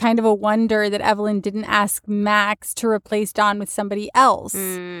it's kind of a wonder that Evelyn didn't ask Max to replace Don with somebody else.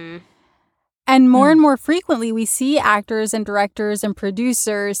 And more and more frequently, we see actors and directors and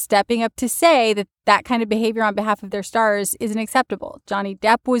producers stepping up to say that that kind of behavior on behalf of their stars isn't acceptable. Johnny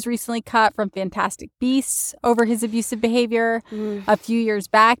Depp was recently cut from Fantastic Beasts over his abusive behavior. A few years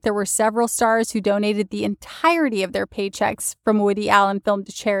back, there were several stars who donated the entirety of their paychecks from a Woody Allen film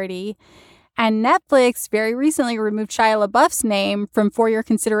to charity. And Netflix very recently removed Shia LaBeouf's name from For Your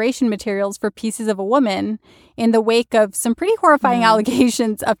Consideration materials for Pieces of a Woman in the wake of some pretty horrifying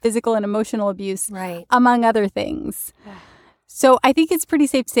allegations of physical and emotional abuse, among other things. So I think it's pretty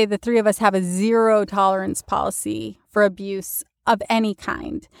safe to say the three of us have a zero tolerance policy for abuse of any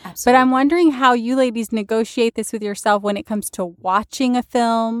kind. Absolutely. But I'm wondering how you ladies negotiate this with yourself when it comes to watching a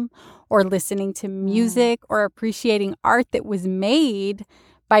film or listening to music or appreciating art that was made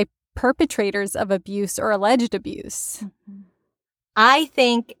by perpetrators of abuse or alleged abuse. I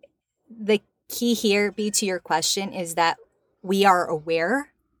think the key here, B, to your question, is that we are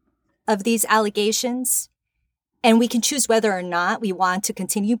aware of these allegations and we can choose whether or not we want to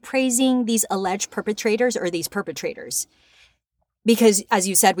continue praising these alleged perpetrators or these perpetrators. Because, as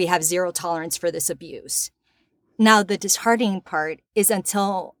you said, we have zero tolerance for this abuse. Now, the disheartening part is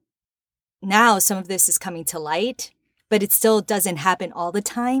until now, some of this is coming to light, but it still doesn't happen all the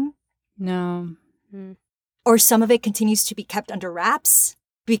time. No. Or some of it continues to be kept under wraps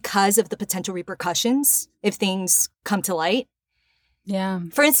because of the potential repercussions if things come to light. Yeah.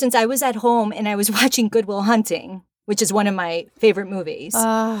 For instance, I was at home and I was watching Good Will Hunting, which is one of my favorite movies.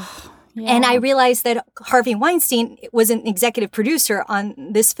 Yeah. And I realized that Harvey Weinstein was an executive producer on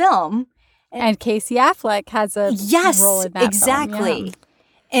this film. And Casey Affleck has a role in that exactly. film. Yeah.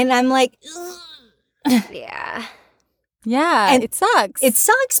 And I'm like, Yeah. Yeah, And it sucks. it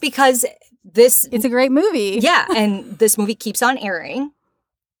sucks because this... It's a great movie. Yeah, and this movie keeps on airing.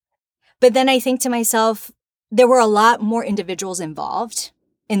 But then I think to myself, there were a lot more individuals involved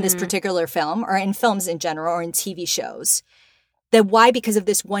in this particular film, or in films in general, or in TV shows. That why, because of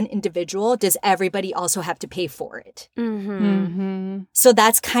this one individual, does everybody also have to pay for it? So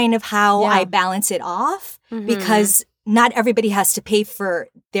that's kind of how I balance it off, because not everybody has to pay for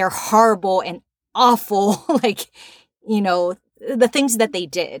their horrible and awful, the things that they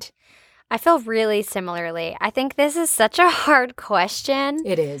did. I feel really similarly. I think this is such a hard question.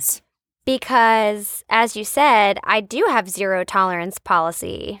 It is. Because, as you said, I do have zero tolerance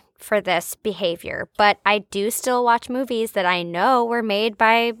policy for this behavior, but I do still watch movies that I know were made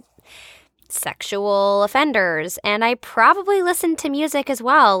by sexual offenders, and I probably listen to music as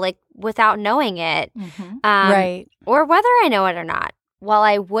well, without knowing it, Right. or whether I know it or not. While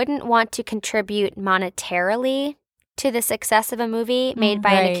I wouldn't want to contribute monetarily to the success of a movie made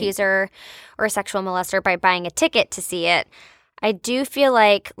by an accuser or a sexual molester by buying a ticket to see it, I do feel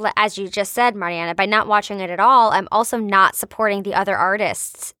like, as you just said, Mariana, by not watching it at all, I'm also not supporting the other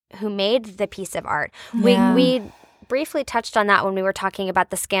artists who made the piece of art. Yeah. We briefly touched on that when we were talking about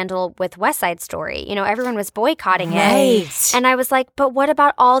the scandal with West Side Story. Everyone was boycotting it. And I was like, but what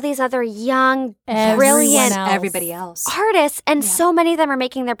about all these other young, brilliant everybody else artists? And so many of them are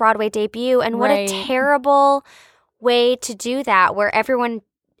making their Broadway debut. And what a terrible way to do that, where everyone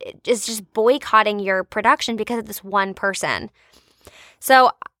is just boycotting your production because of this one person.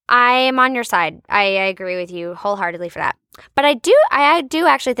 So I am on your side. I agree with you wholeheartedly for that. But I do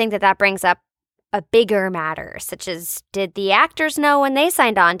actually think that brings up a bigger matter, such as, did the actors know when they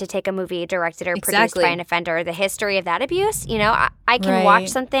signed on to take a movie directed or produced by an offender, the history of that abuse? I can watch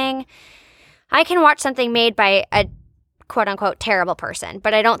something. I can watch something made by a quote unquote terrible person,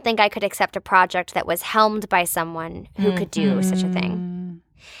 but I don't think I could accept a project that was helmed by someone who could do such a thing.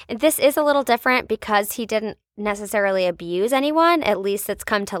 And this is a little different because he didn't necessarily abuse anyone, at least that's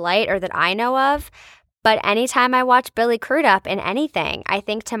come to light or that I know of. But anytime I watch Billy Crudup in anything, I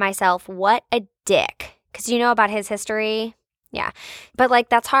think to myself, what a dick. Because you know about his history. Yeah. But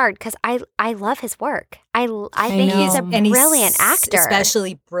that's hard because I love his work. I think he's a brilliant actor.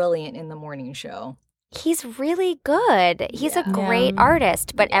 Especially brilliant in the morning show. He's really good. He's a great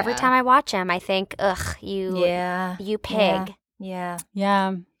artist. But every time I watch him, I think, ugh, you pig. Yeah.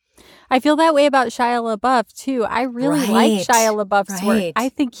 I feel that way about Shia LaBeouf, too. I really like Shia LaBeouf's work. I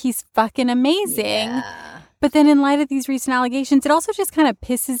think he's fucking amazing. But then in light of these recent allegations, it also just kind of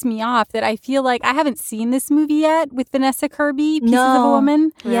pisses me off that I feel like I haven't seen this movie yet with Vanessa Kirby, Pieces of a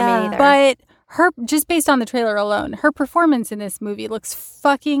Woman. Yeah. Me neither. But her, just based on the trailer alone, her performance in this movie looks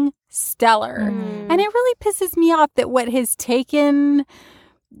fucking stellar. And it really pisses me off that what has taken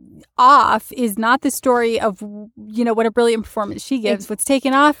off is not the story of, you know, what a brilliant performance she gives. What's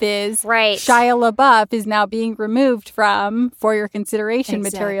taken off is Shia LaBeouf is now being removed from For Your Consideration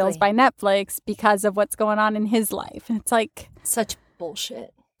materials by Netflix because of what's going on in his life. And it's like such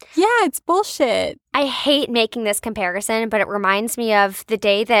bullshit. Yeah, it's bullshit. I hate making this comparison, but it reminds me of the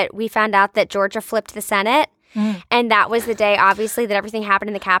day that we found out that Georgia flipped the Senate. And that was the day, obviously, that everything happened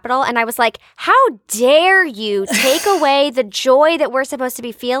in the Capitol. And I was like, how dare you take away the joy that we're supposed to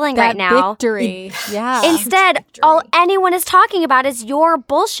be feeling right now? Victory. Yeah. Instead, all anyone is talking about is your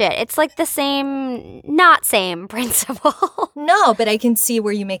bullshit. It's like the same, not same principle. No, but I can see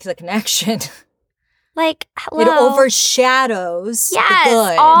where you make the connection. Like, hello. It overshadows the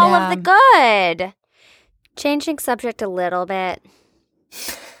good. All of the good. Changing subject a little bit.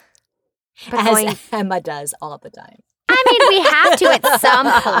 But As Emma does all the time. I mean, we have to at some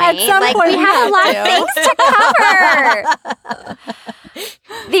point. At some point we have a lot of things to cover.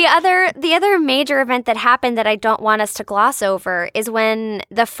 The other major event that happened that I don't want us to gloss over is when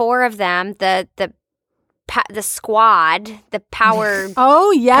the four of them, the squad, the power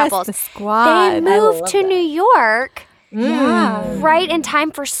couples, the squad. they moved to that. New York. Yeah. Right in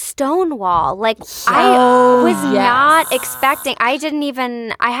time for Stonewall. Like, I was not expecting, I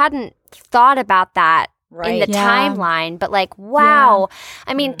hadn't thought about that in the timeline, but like, wow.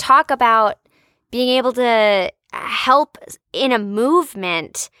 I mean, talk about being able to help in a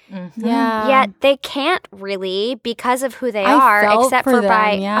movement. Yeah. Yet they can't really because of who they are, except for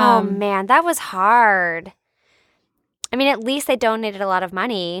by, oh man, that was hard. I mean, at least they donated a lot of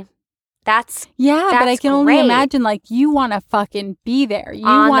money. That's but I can only imagine, like, you want to fucking be there. You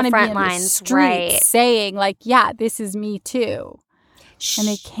want to be in the streets saying, like, yeah, this is me too. And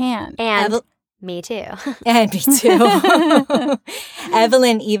they can't. And me too. And me too.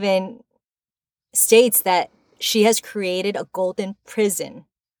 Evelyn even states that she has created a golden prison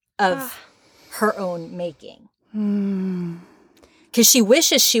of her own making. Because she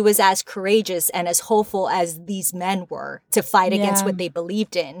wishes she was as courageous and as hopeful as these men were to fight against what they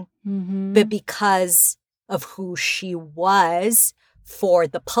believed in. But because of who she was for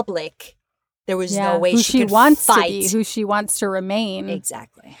the public, there was no way she could wants fight. To be, who she wants to remain.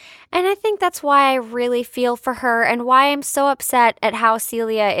 Exactly. And I think that's why I really feel for her and why I'm so upset at how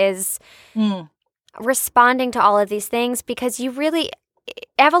Celia is responding to all of these things, because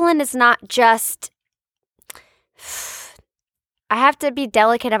Evelyn is not just... I have to be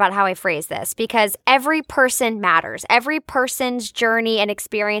delicate about how I phrase this, because every person matters. Every person's journey and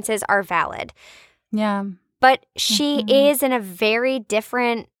experiences are valid. Yeah. But she is in a very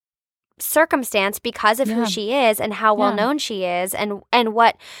different circumstance because of who she is and how well known she is and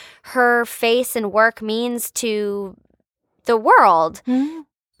what her face and work means to the world.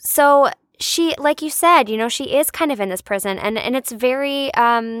 So she, like you said, she is kind of in this prison, and it's very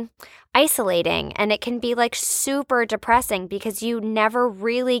isolating, and it can be like super depressing because you never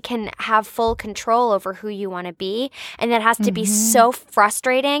really can have full control over who you want to be, and that has to be so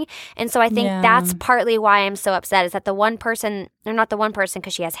frustrating. And so I think that's partly why I'm so upset, is that the one person, or not the one person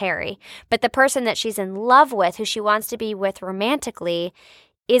because she has Harry, but the person that she's in love with, who she wants to be with romantically,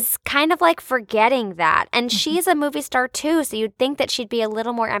 is kind of like forgetting that. And she's a movie star too, so you'd think that she'd be a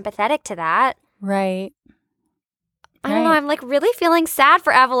little more empathetic to that. Right. I don't know. I'm like really feeling sad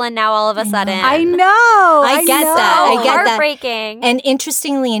for Evelyn now all of a sudden. I know. I get that. I get heartbreaking. That. And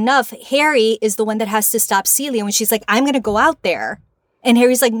interestingly enough, Harry is the one that has to stop Celia when she's like, I'm going to go out there. And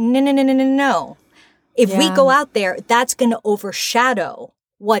Harry's like, no. If we go out there, that's going to overshadow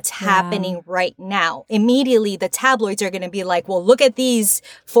what's happening right now. Immediately, the tabloids are going to be like, well, look at these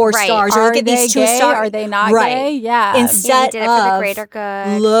 4 stars. Or look at these 2 stars. Are they not gay? Yeah. Instead he did it for the greater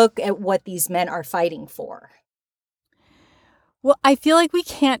good. Look at what these men are fighting for. Well, I feel like we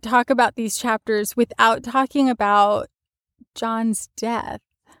can't talk about these chapters without talking about John's death.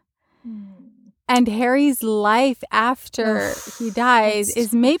 And Harry's life after he dies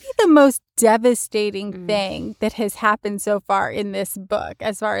is maybe the most devastating thing that has happened so far in this book,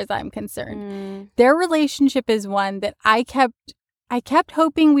 as far as I'm concerned. Their relationship is one that I kept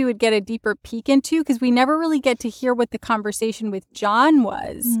hoping we would get a deeper peek into, because we never really get to hear what the conversation with John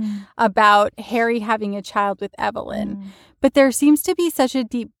was about Harry having a child with Evelyn. But there seems to be such a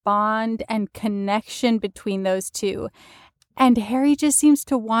deep bond and connection between those two. And Harry just seems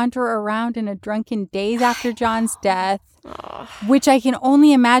to wander around in a drunken daze after John's death, which I can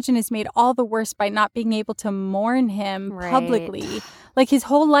only imagine is made all the worse by not being able to mourn him publicly. Like, his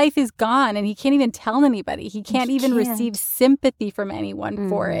whole life is gone and he can't even tell anybody. He can't even receive sympathy from anyone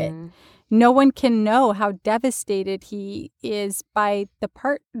for it. No one can know how devastated he is by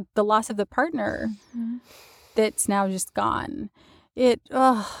the loss of the partner that's now just gone.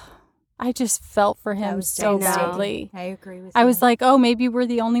 I just felt for him so badly. I agree with you. I was like, oh, maybe we're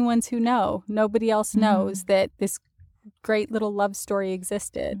the only ones who know. Nobody else knows that this great little love story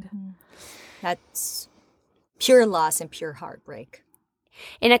existed. That's pure loss and pure heartbreak.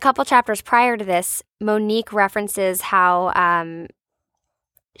 In a couple chapters prior to this, Monique references how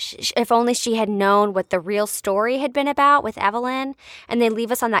if only she had known what the real story had been about with Evelyn, and they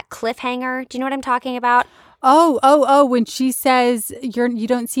leave us on that cliffhanger. Do you know what I'm talking about? Oh, when she says, you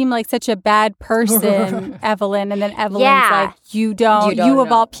don't seem like such a bad person, Evelyn. And then Evelyn's like, you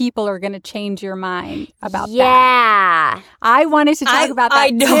of all people are going to change your mind about that. Yeah. I wanted to talk about that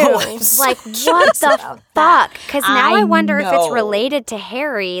too. Like, what the fuck? Because now I wonder if it's related to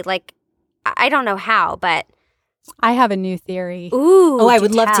Harry. Like, I don't know how, but... I have a new theory. Ooh, I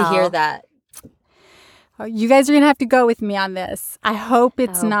would love to hear that. Oh, you guys are going to have to go with me on this. I hope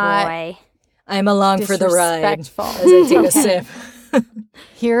it's not... Boy. I'm along for the ride as I take a sip.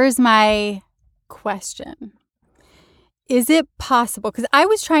 Here's my question. Is it possible? Because I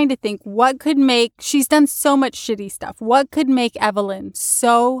was trying to think what could make... She's done so much shitty stuff. What could make Evelyn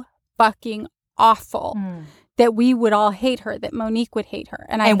so fucking awful that we would all hate her, that Monique would hate her?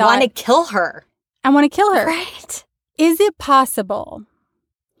 And I want to kill her. I want to kill her. Right. Is it possible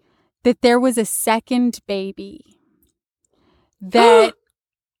that there was a second baby that...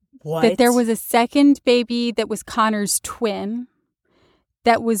 What? That there was a second baby that was Connor's twin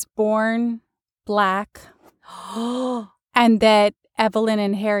that was born black and that Evelyn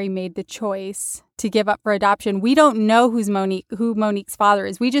and Harry made the choice to give up for adoption. We don't know who Monique's father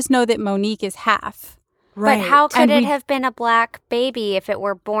is. We just know that Monique is half. Right. But how could it have been a black baby if it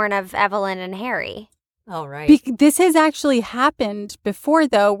were born of Evelyn and Harry? Oh, right. This has actually happened before,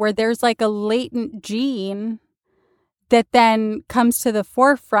 though, where there's like a latent gene that then comes to the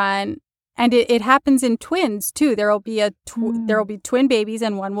forefront, and it happens in twins too. There will be twin babies,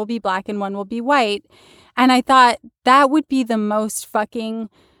 and one will be black and one will be white. And I thought that would be the most fucking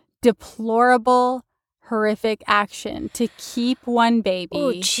deplorable, horrific action, to keep one baby.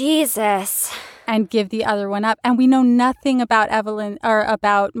 Oh, Jesus. And give the other one up. And we know nothing about Evelyn or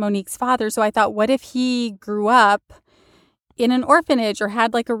about Monique's father. So I thought, what if he grew up in an orphanage or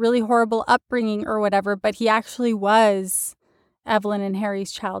had like a really horrible upbringing or whatever, but he actually was Evelyn and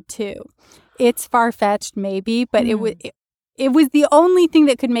Harry's child too? It's far-fetched, maybe, but it was the only thing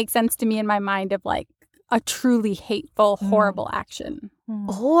that could make sense to me in my mind of like a truly hateful, horrible action.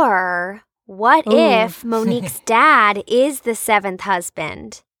 Or what if Monique's dad is the seventh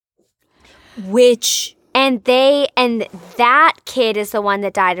husband? And that kid is the one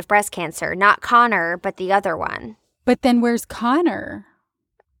that died of breast cancer, not Connor, but the other one. But then where's Connor?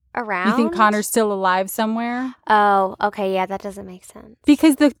 Around? You think Connor's still alive somewhere? Oh, okay. Yeah, that doesn't make sense.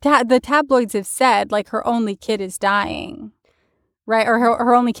 Because the tabloids have said, like, her only kid is dying, right? Or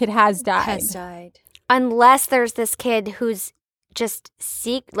her only kid has died. Unless there's this kid who's just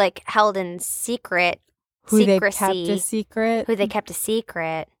held in secrecy. Who they kept a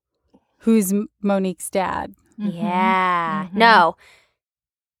secret. Who's Monique's dad. Yeah.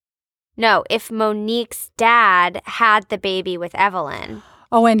 No, if Monique's dad had the baby with Evelyn.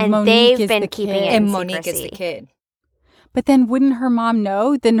 Oh, and Monique they've been keeping it in and Monique is the kid. But then wouldn't her mom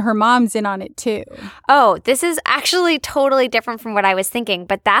know? Then her mom's in on it too. Oh, this is actually totally different from what I was thinking,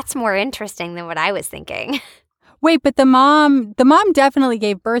 but that's more interesting than what I was thinking. Wait, but the mom definitely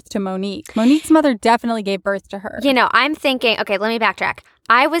gave birth to Monique. Monique's mother definitely gave birth to her. You know, I'm thinking, okay, let me backtrack.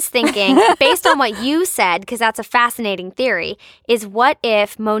 I was thinking, based on what you said, because that's a fascinating theory, is what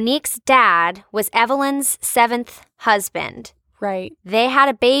if Monique's dad was Evelyn's seventh husband? Right. They had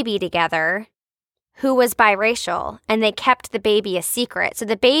a baby together who was biracial, and they kept the baby a secret. So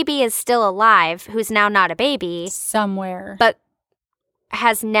the baby is still alive, who's now not a baby. Somewhere. But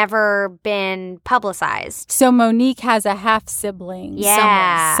has never been publicized. So Monique has a half-sibling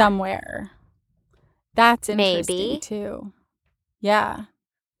somewhere. That's interesting too. Yeah.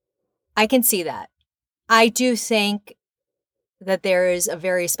 I can see that. I do think that there is a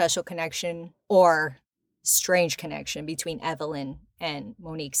very special connection or strange connection between Evelyn and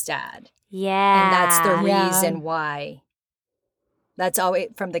Monique's dad. Yeah. And that's the reason why. That's always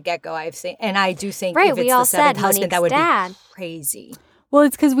from the get-go I've seen. And I do think if it's the seventh husband, that would be crazy. Well,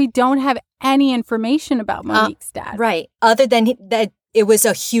 it's because we don't have any information about Monique's dad. Right. Other than that, it was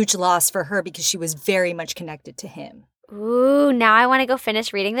a huge loss for her because she was very much connected to him. Ooh, now I want to go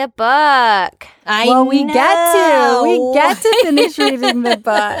finish reading the book. We get to finish reading the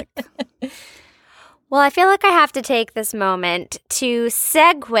book. Well, I feel like I have to take this moment to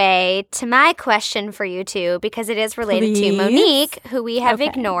segue to my question for you two because it is related to Monique, who we have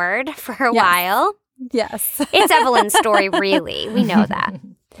ignored for a while. Yes. It's Evelyn's story, really. We know that.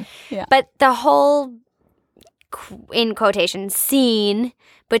 Yeah. But the whole, in quotation, scene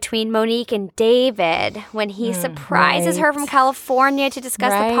between Monique and David when he surprises her from California to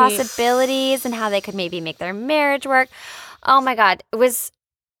discuss the possibilities and how they could maybe make their marriage work. Oh, my God.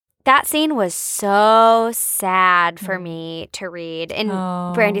 That scene was so sad for me to read. In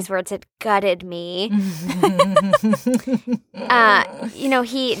Brandy's words, it gutted me.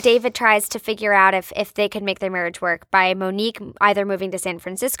 David tries to figure out if they could make their marriage work by Monique either moving to San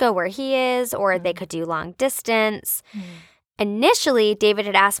Francisco where he is, or they could do long distance. Initially, David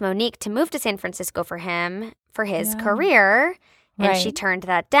had asked Monique to move to San Francisco for him for his career, and she turned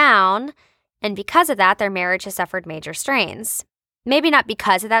that down. And because of that, their marriage has suffered major strains. Maybe not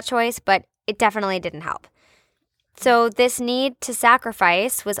because of that choice, but it definitely didn't help. So this need to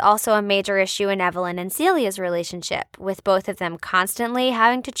sacrifice was also a major issue in Evelyn and Celia's relationship, with both of them constantly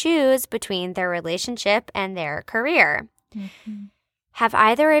having to choose between their relationship and their career. Mm-hmm. Have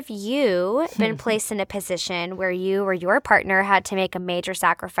either of you been placed in a position where you or your partner had to make a major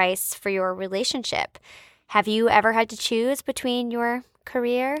sacrifice for your relationship? Have you ever had to choose between your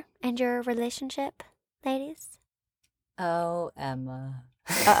career and your relationship, ladies? Oh, Emma.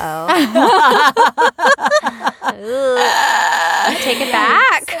 Uh-oh. Take it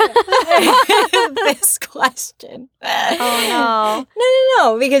back. This question. Oh, no.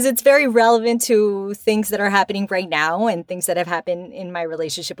 No, because it's very relevant to things that are happening right now and things that have happened in my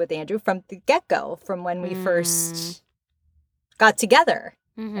relationship with Andrew from the get-go, from when we first got together.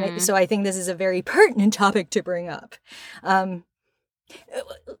 Mm-hmm. So I think this is a very pertinent topic to bring up.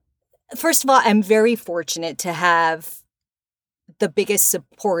 First of all, I'm very fortunate to have the biggest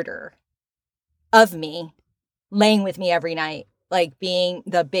supporter of me laying with me every night, like being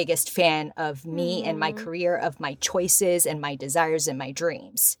the biggest fan of me and my career, of my choices and my desires and my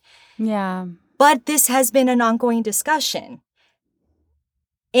dreams. Yeah. But this has been an ongoing discussion.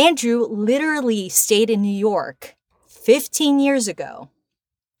 Andrew literally stayed in New York 15 years ago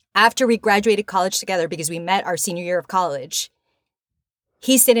after we graduated college together because we met our senior year of college.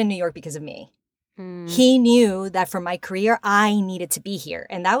 He stayed in New York because of me. He knew that for my career, I needed to be here.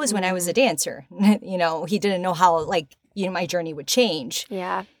 And that was when I was a dancer. He didn't know how, my journey would change.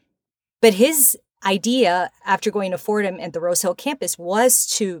 Yeah. But his idea after going to Fordham and the Rose Hill campus was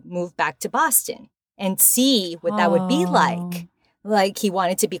to move back to Boston and see what that would be like. Like, he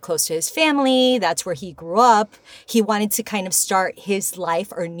wanted to be close to his family. That's where he grew up. He wanted to kind of start his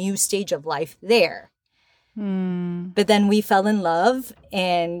life or new stage of life there. But then we fell in love,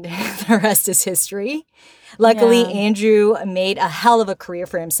 and the rest is history. Luckily, Andrew made a hell of a career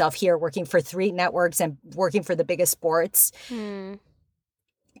for himself here, working for 3 networks and working for the biggest sports.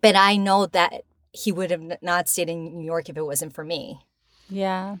 But I know that he would have not stayed in New York if it wasn't for me.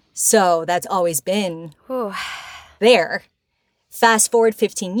 Yeah. So that's always been there. Fast forward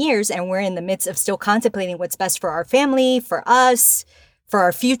 15 years, and we're in the midst of still contemplating what's best for our family, for us, for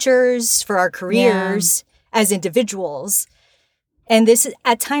our futures, for our careers. As individuals. And this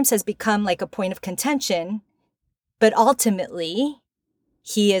at times has become like a point of contention, but ultimately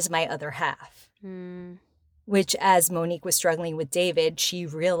he is my other half, which as Monique was struggling with David, she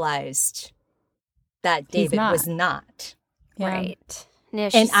realized that David was not. Yeah. Right. No,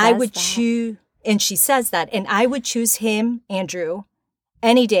 and I would choose, and she says that, and I would choose him, Andrew,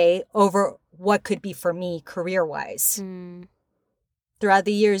 any day over what could be for me career-wise. Throughout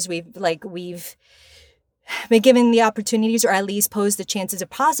the years, we've been given the opportunities, or at least posed the chances of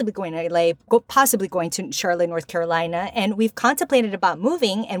possibly going to LA, possibly going to Charlotte, North Carolina. And we've contemplated about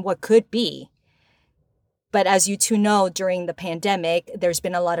moving and what could be. But as you two know, during the pandemic, there's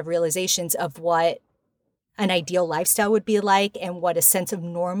been a lot of realizations of what an ideal lifestyle would be like and what a sense of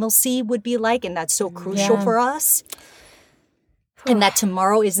normalcy would be like. And that's so crucial for us. And that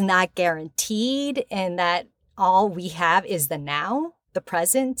tomorrow is not guaranteed, and that all we have is the now, the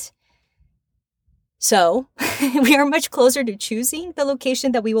present. So we are much closer to choosing the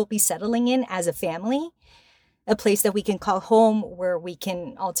location that we will be settling in as a family, a place that we can call home, where we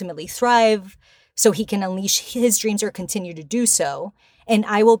can ultimately thrive, so he can unleash his dreams or continue to do so. And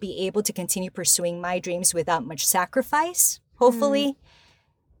I will be able to continue pursuing my dreams without much sacrifice, hopefully.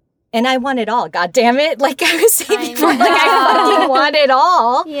 And I want it all, God damn it. Like I was saying before, know. like I fucking want it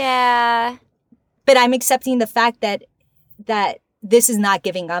all. Yeah. But I'm accepting the fact that this is not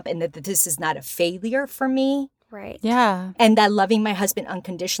giving up and that this is not a failure for me. Right. Yeah. And that loving my husband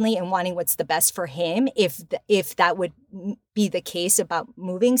unconditionally and wanting what's the best for him, if that would be the case about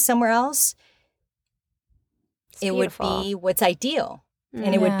moving somewhere else, it beautiful. would be what's ideal.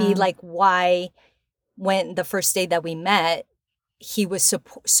 And it would be like why when the first day that we met, he was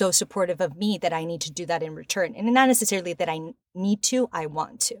so supportive of me that I need to do that in return. And not necessarily that I need to, I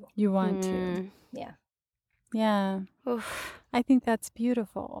want to. You want to. Yeah. Yeah. Oof. I think that's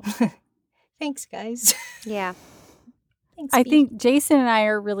beautiful. Thanks, guys. Yeah. Thanks, I B. think Jason and I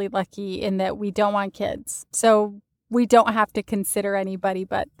are really lucky in that we don't want kids. So we don't have to consider anybody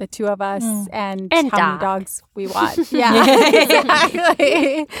but the two of us and how Doc. many dogs we want. Yeah,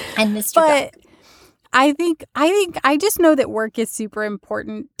 exactly. And Mr. But Duck. I just know that work is super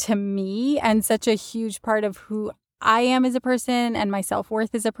important to me and such a huge part of who I am as a person and my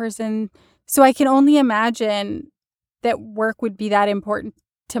self-worth as a person. So I can only imagine that work would be that important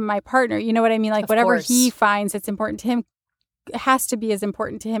to my partner. You know what I mean? Like Of whatever course. he finds that's important to him has to be as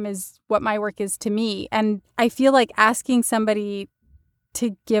important to him as what my work is to me. And I feel like asking somebody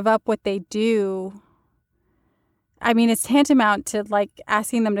to give up what they do, I mean, it's tantamount to like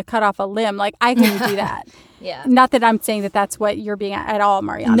asking them to cut off a limb. Like I couldn't do that. Yeah. Not that I'm saying that that's what you're being at all,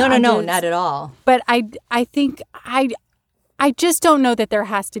 Mariana. No, I'm just- not at all. But I think I just don't know that there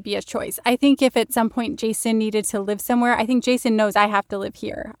has to be a choice. I think if at some point Jason needed to live somewhere, I think Jason knows I have to live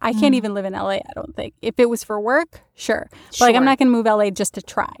here. I can't even live in LA, I don't think. If it was for work, sure. But like I'm not going to move LA just to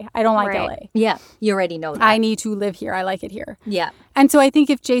try. I don't like Right. LA. Yeah. You already know that. I need to live here. I like it here. Yeah. And so I think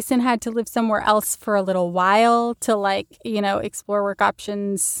if Jason had to live somewhere else for a little while to like, you know, explore work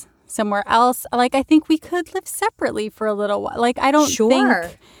options somewhere else, like I think we could live separately for a little while. Like I don't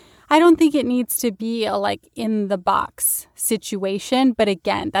think it needs to be a like in the box situation. But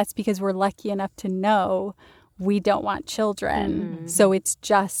again, that's because we're lucky enough to know we don't want children. So it's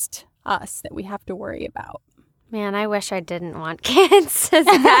just us that we have to worry about. Man, I wish I didn't want kids as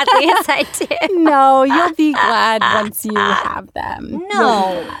badly as I do. No, you'll be glad once you have them. You'll be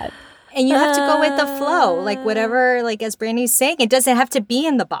No. glad. And you have to go with the flow. Like whatever, like as Brandy's saying, it doesn't have to be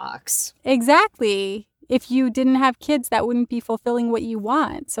in the box. Exactly. If you didn't have kids, that wouldn't be fulfilling what you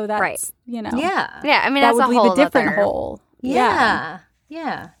want. So that's, Right. you know, Yeah. Yeah, I mean, that that's would a leave whole a different other- hole. Yeah.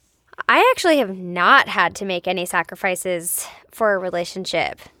 Yeah. I actually have not had to make any sacrifices for a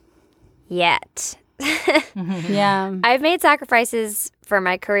relationship yet. Yeah. I've made sacrifices for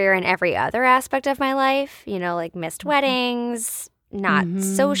my career in every other aspect of my life, you know, like missed weddings, not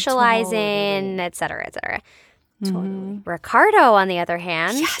socializing, et cetera, et cetera. Totally. Ricardo, on the other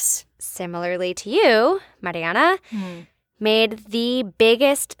hand, Yes. similarly to you, Mariana, made the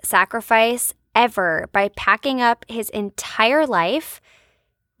biggest sacrifice ever by packing up his entire life,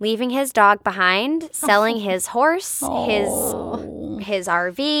 leaving his dog behind, selling his horse, his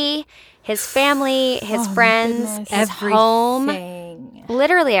RV, his family, his friends, his home, Everything.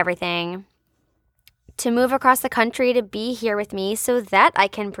 literally everything, to move across the country to be here with me so that I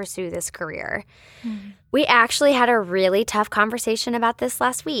can pursue this career. We actually had a really tough conversation about this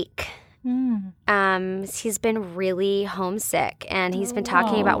last week. He's been really homesick, and he's been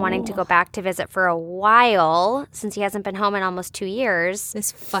talking about wanting to go back to visit for a while since he hasn't been home in almost 2 years.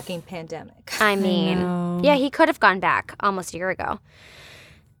 This fucking pandemic. I mean, yeah, he could have gone back almost a year ago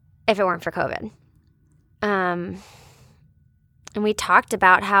if it weren't for COVID. And we talked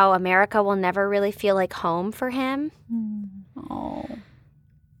about how America will never really feel like home for him. Oh.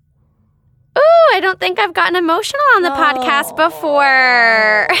 Ooh, I don't think I've gotten emotional on the podcast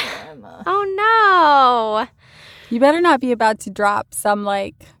before. Oh, no. You better not be about to drop some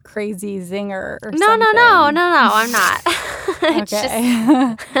like crazy zinger or No, something. I'm not. It's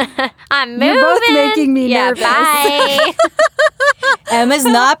Okay. just, I'm moving. You're both making me nervous. Bye. Emma's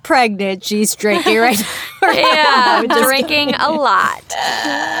not pregnant. She's drinking right now. Yeah, drinking a lot.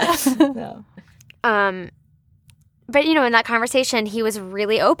 No. But, you know, in that conversation, he was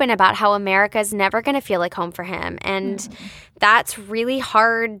really open about how America's never going to feel like home for him. And that's really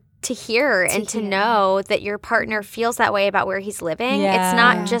hard to hear and to know that your partner feels that way about where he's living. Yeah. It's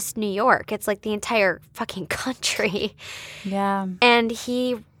not just New York. It's like the entire fucking country. Yeah. And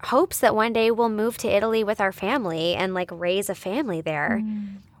he hopes that one day we'll move to Italy with our family and like raise a family there.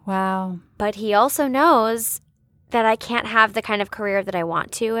 Wow. But he also knows that I can't have the kind of career that I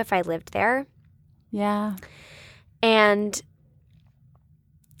want to if I lived there. Yeah. And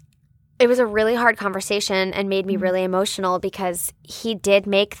it was a really hard conversation and made me really emotional because he did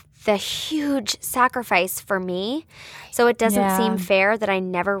make the huge sacrifice for me. So it doesn't seem fair that I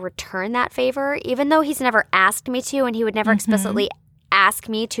never return that favor, even though he's never asked me to, and he would never explicitly ask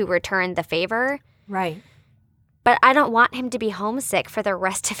me to return the favor. Right. But I don't want him to be homesick for the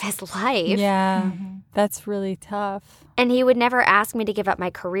rest of his life. Yeah, that's really tough. And he would never ask me to give up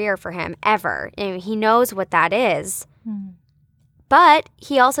my career for him, ever. And he knows what that is. But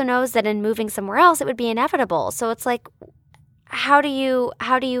he also knows that in moving somewhere else, it would be inevitable. So it's like, how do you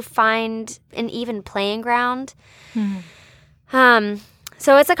find an even playing ground?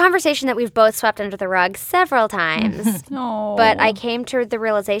 So it's a conversation that we've both swept under the rug several times. But I came to the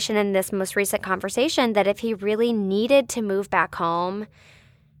realization in this most recent conversation that if he really needed to move back home,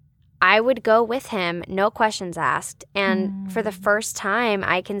 I would go with him, no questions asked. And for the first time,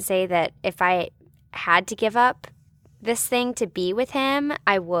 I can say that if I had to give up this thing to be with him,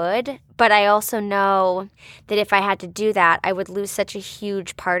 I would. But I also know that if I had to do that, I would lose such a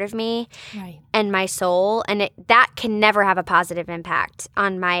huge part of me and my soul. And that can never have a positive impact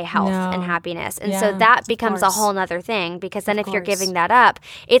on my health and happiness. And so that becomes a whole nother thing, because then if you're giving that up,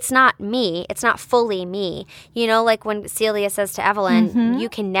 it's not me. It's not fully me. You know, like when Celia says to Evelyn, you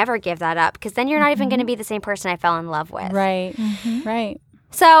can never give that up, because then you're not even going to be the same person I fell in love with. Right. Right.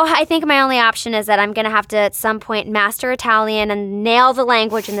 So I think my only option is that I'm going to have to at some point master Italian and nail the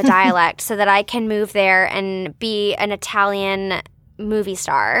language and the dialect so that I can move there and be an Italian movie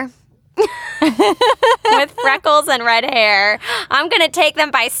star. With freckles and red hair. I'm going to take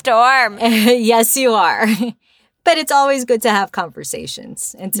them by storm. Yes, you are. But it's always good to have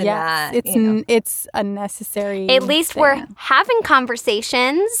conversations and to not, it's a necessary At least thing. we're having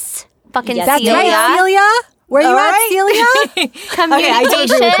conversations. Fucking Yes, That's Celia. right, Celia. Where you at, Celia? Communication. Okay, I do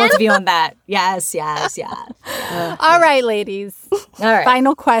agree with both of you on that. Yes. All right, ladies. All right.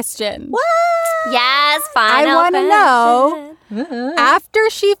 Final question. What? Yes, I final want to question. know, after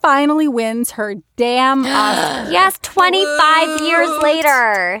she finally wins her damn Oscar, Yes, 25 years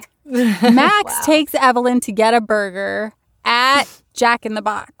later. Max takes Evelyn to get a burger at Jack in the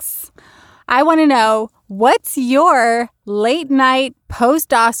Box. I want to know, what's your late night,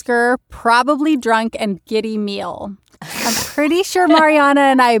 post-Oscar, probably drunk and giddy meal? I'm pretty sure Mariana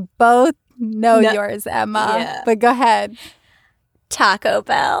and I both know yours, Emma. Yeah. But go ahead. Taco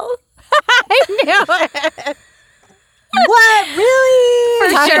Bell. I knew it. What? Really?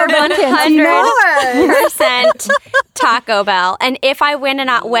 For Taco sure, Bell Cantina? 100% Taco Bell. And if I win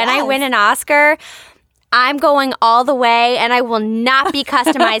when I win an Oscar, I'm going all the way, and I will not be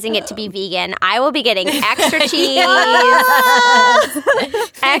customizing it to be vegan. I will be getting extra cheese,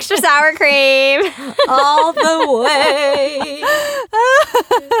 extra sour cream. All the way.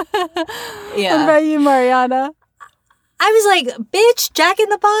 What about you, Mariana? I was like, bitch, Jack in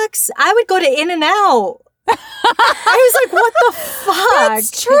the Box? I would go to In-N-Out. I was like, what the fuck?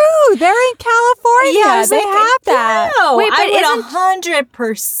 That's true. They're in California. Yeah, I was they like, have that. No, Wait, but I would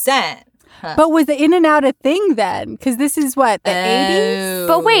 100%. But was the In-N-Out a thing then? Because this is what, the 80s?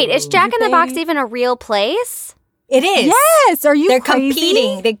 But wait, is Jack in the Box think? even a real place? It is. Yes. Are you They're crazy?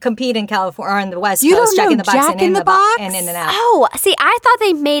 competing. They compete in California or on the West You Coast. don't know Jack in the Box Jack and in the Box? and In-N-Out. Oh, see, I thought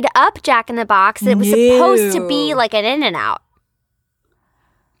they made up Jack in the Box. It was supposed to be like an In-N-Out.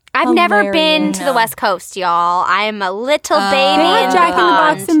 I've never been to the West Coast, y'all. I'm a little baby They in have the Jack in the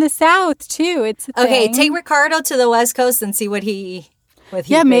pond. Box in the South, too. It's a Okay, thing. take Ricardo to the West Coast and see what he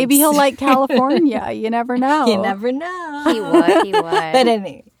Yeah, maybe thinks. he'll like California. You never know. You never know. He would. But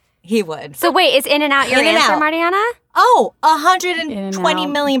anyway, he would. So wait, is In-N-Out your In-N-Out. answer, Mariana? Oh, 120 In-N-Out.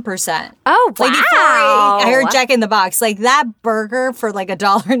 million%. Oh, wow. Like before I heard Jack in the Box, like that burger for like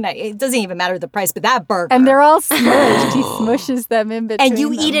 $1.90. It doesn't even matter the price, but that burger. And they're all smushed. He smushes them in between. and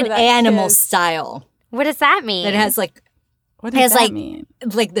you eat them it for that animal kiss. style. What does that mean? That has like What it does has that like mean?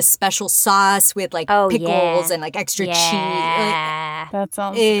 like the special sauce with like Oh, pickles yeah. and like extra cheese. Yeah. That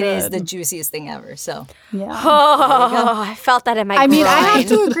sounds It good. is the juiciest thing ever. So Yeah. Oh, I felt that in my I mean, I have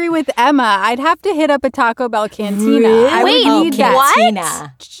groin. to agree with Emma. I'd have to hit up a Taco Bell cantina. I Wait, would need that. what?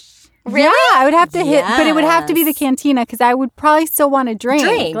 Cantina. Really? Yeah, I would have to hit, but it would have to be the Yes. cantina because I would probably still want to drink.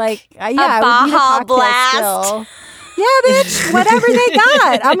 Drink. Like, yeah, I would need a Baja cocktail Blast. still. Yeah, bitch, whatever they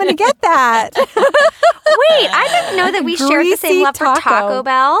got, I'm gonna get that. Wait, I didn't know that we shared the same Greasy love for taco. Taco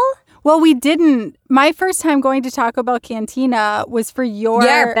Bell. Well, we didn't. My first time going to Taco Bell Cantina was for when we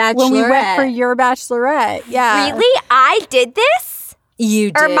went for bachelorette. your bachelorette. Yeah, Really? I did this?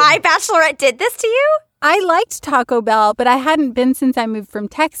 You did. Or my bachelorette did this to you? I liked Taco Bell, but I hadn't been since I moved from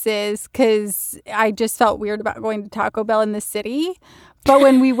Texas because I just felt weird about going to Taco Bell in the city. But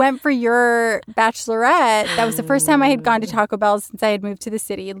when we went for your bachelorette, that was the first time I had gone to Taco Bell since I had moved to the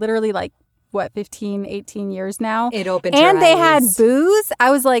city. Literally like 15, 18 years now. It opened and your they had eyes. booze.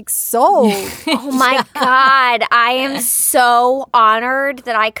 I was like, sold. Oh my God. I am so honored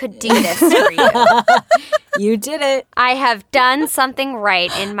that I could do this for you. You did it. I have done something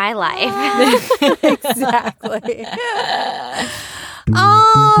right in my life. Exactly.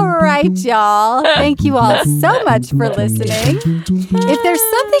 All right, y'all. Thank you all so much for listening. If there's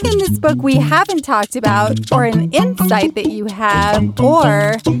something in this book we haven't talked about, or an insight that you have,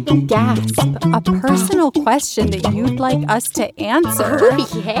 or gasp, a personal question that you'd like us to answer,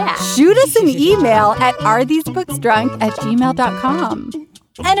 Yeah. shoot us an email at arethisebooksdrunk@gmail.com.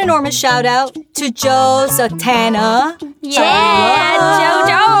 An enormous shout out to Joe Santana. Yeah,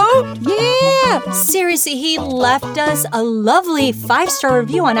 Jojo. Yeah. Seriously, he left us a lovely 5-star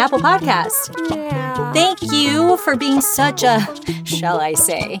review on Apple Podcast. Yeah. Thank you for being such a, shall I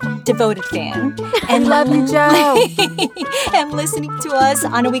say, devoted fan. And Love you, Joe. and listening to us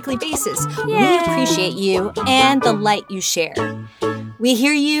on a weekly basis. We appreciate you and the light you share. We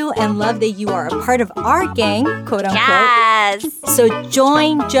hear you and love that you are a part of our gang, quote unquote. Yes. So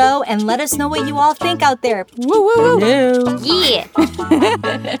join Joe and let us know what you all think out there. Woo, woo, woo. Hello. Yeah.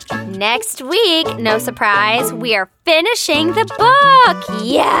 Next week, no surprise, we are finishing the book.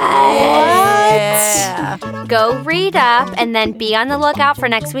 Yes. Yeah. Go read up and then be on the lookout for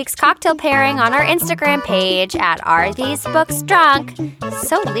next week's cocktail pairing on our Instagram page at Are These Books Drunk?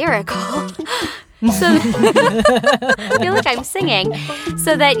 So lyrical. So I feel like I'm singing.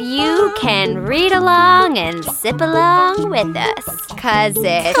 So that you can read along and sip along with us. 'Cause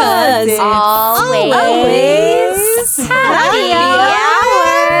it's always happy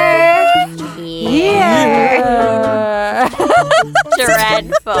hour. Yeah.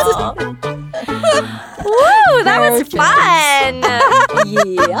 Dreadful. Woo, that was fun.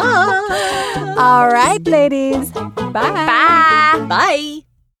 Yeah. All right, ladies. Bye. Bye. Bye.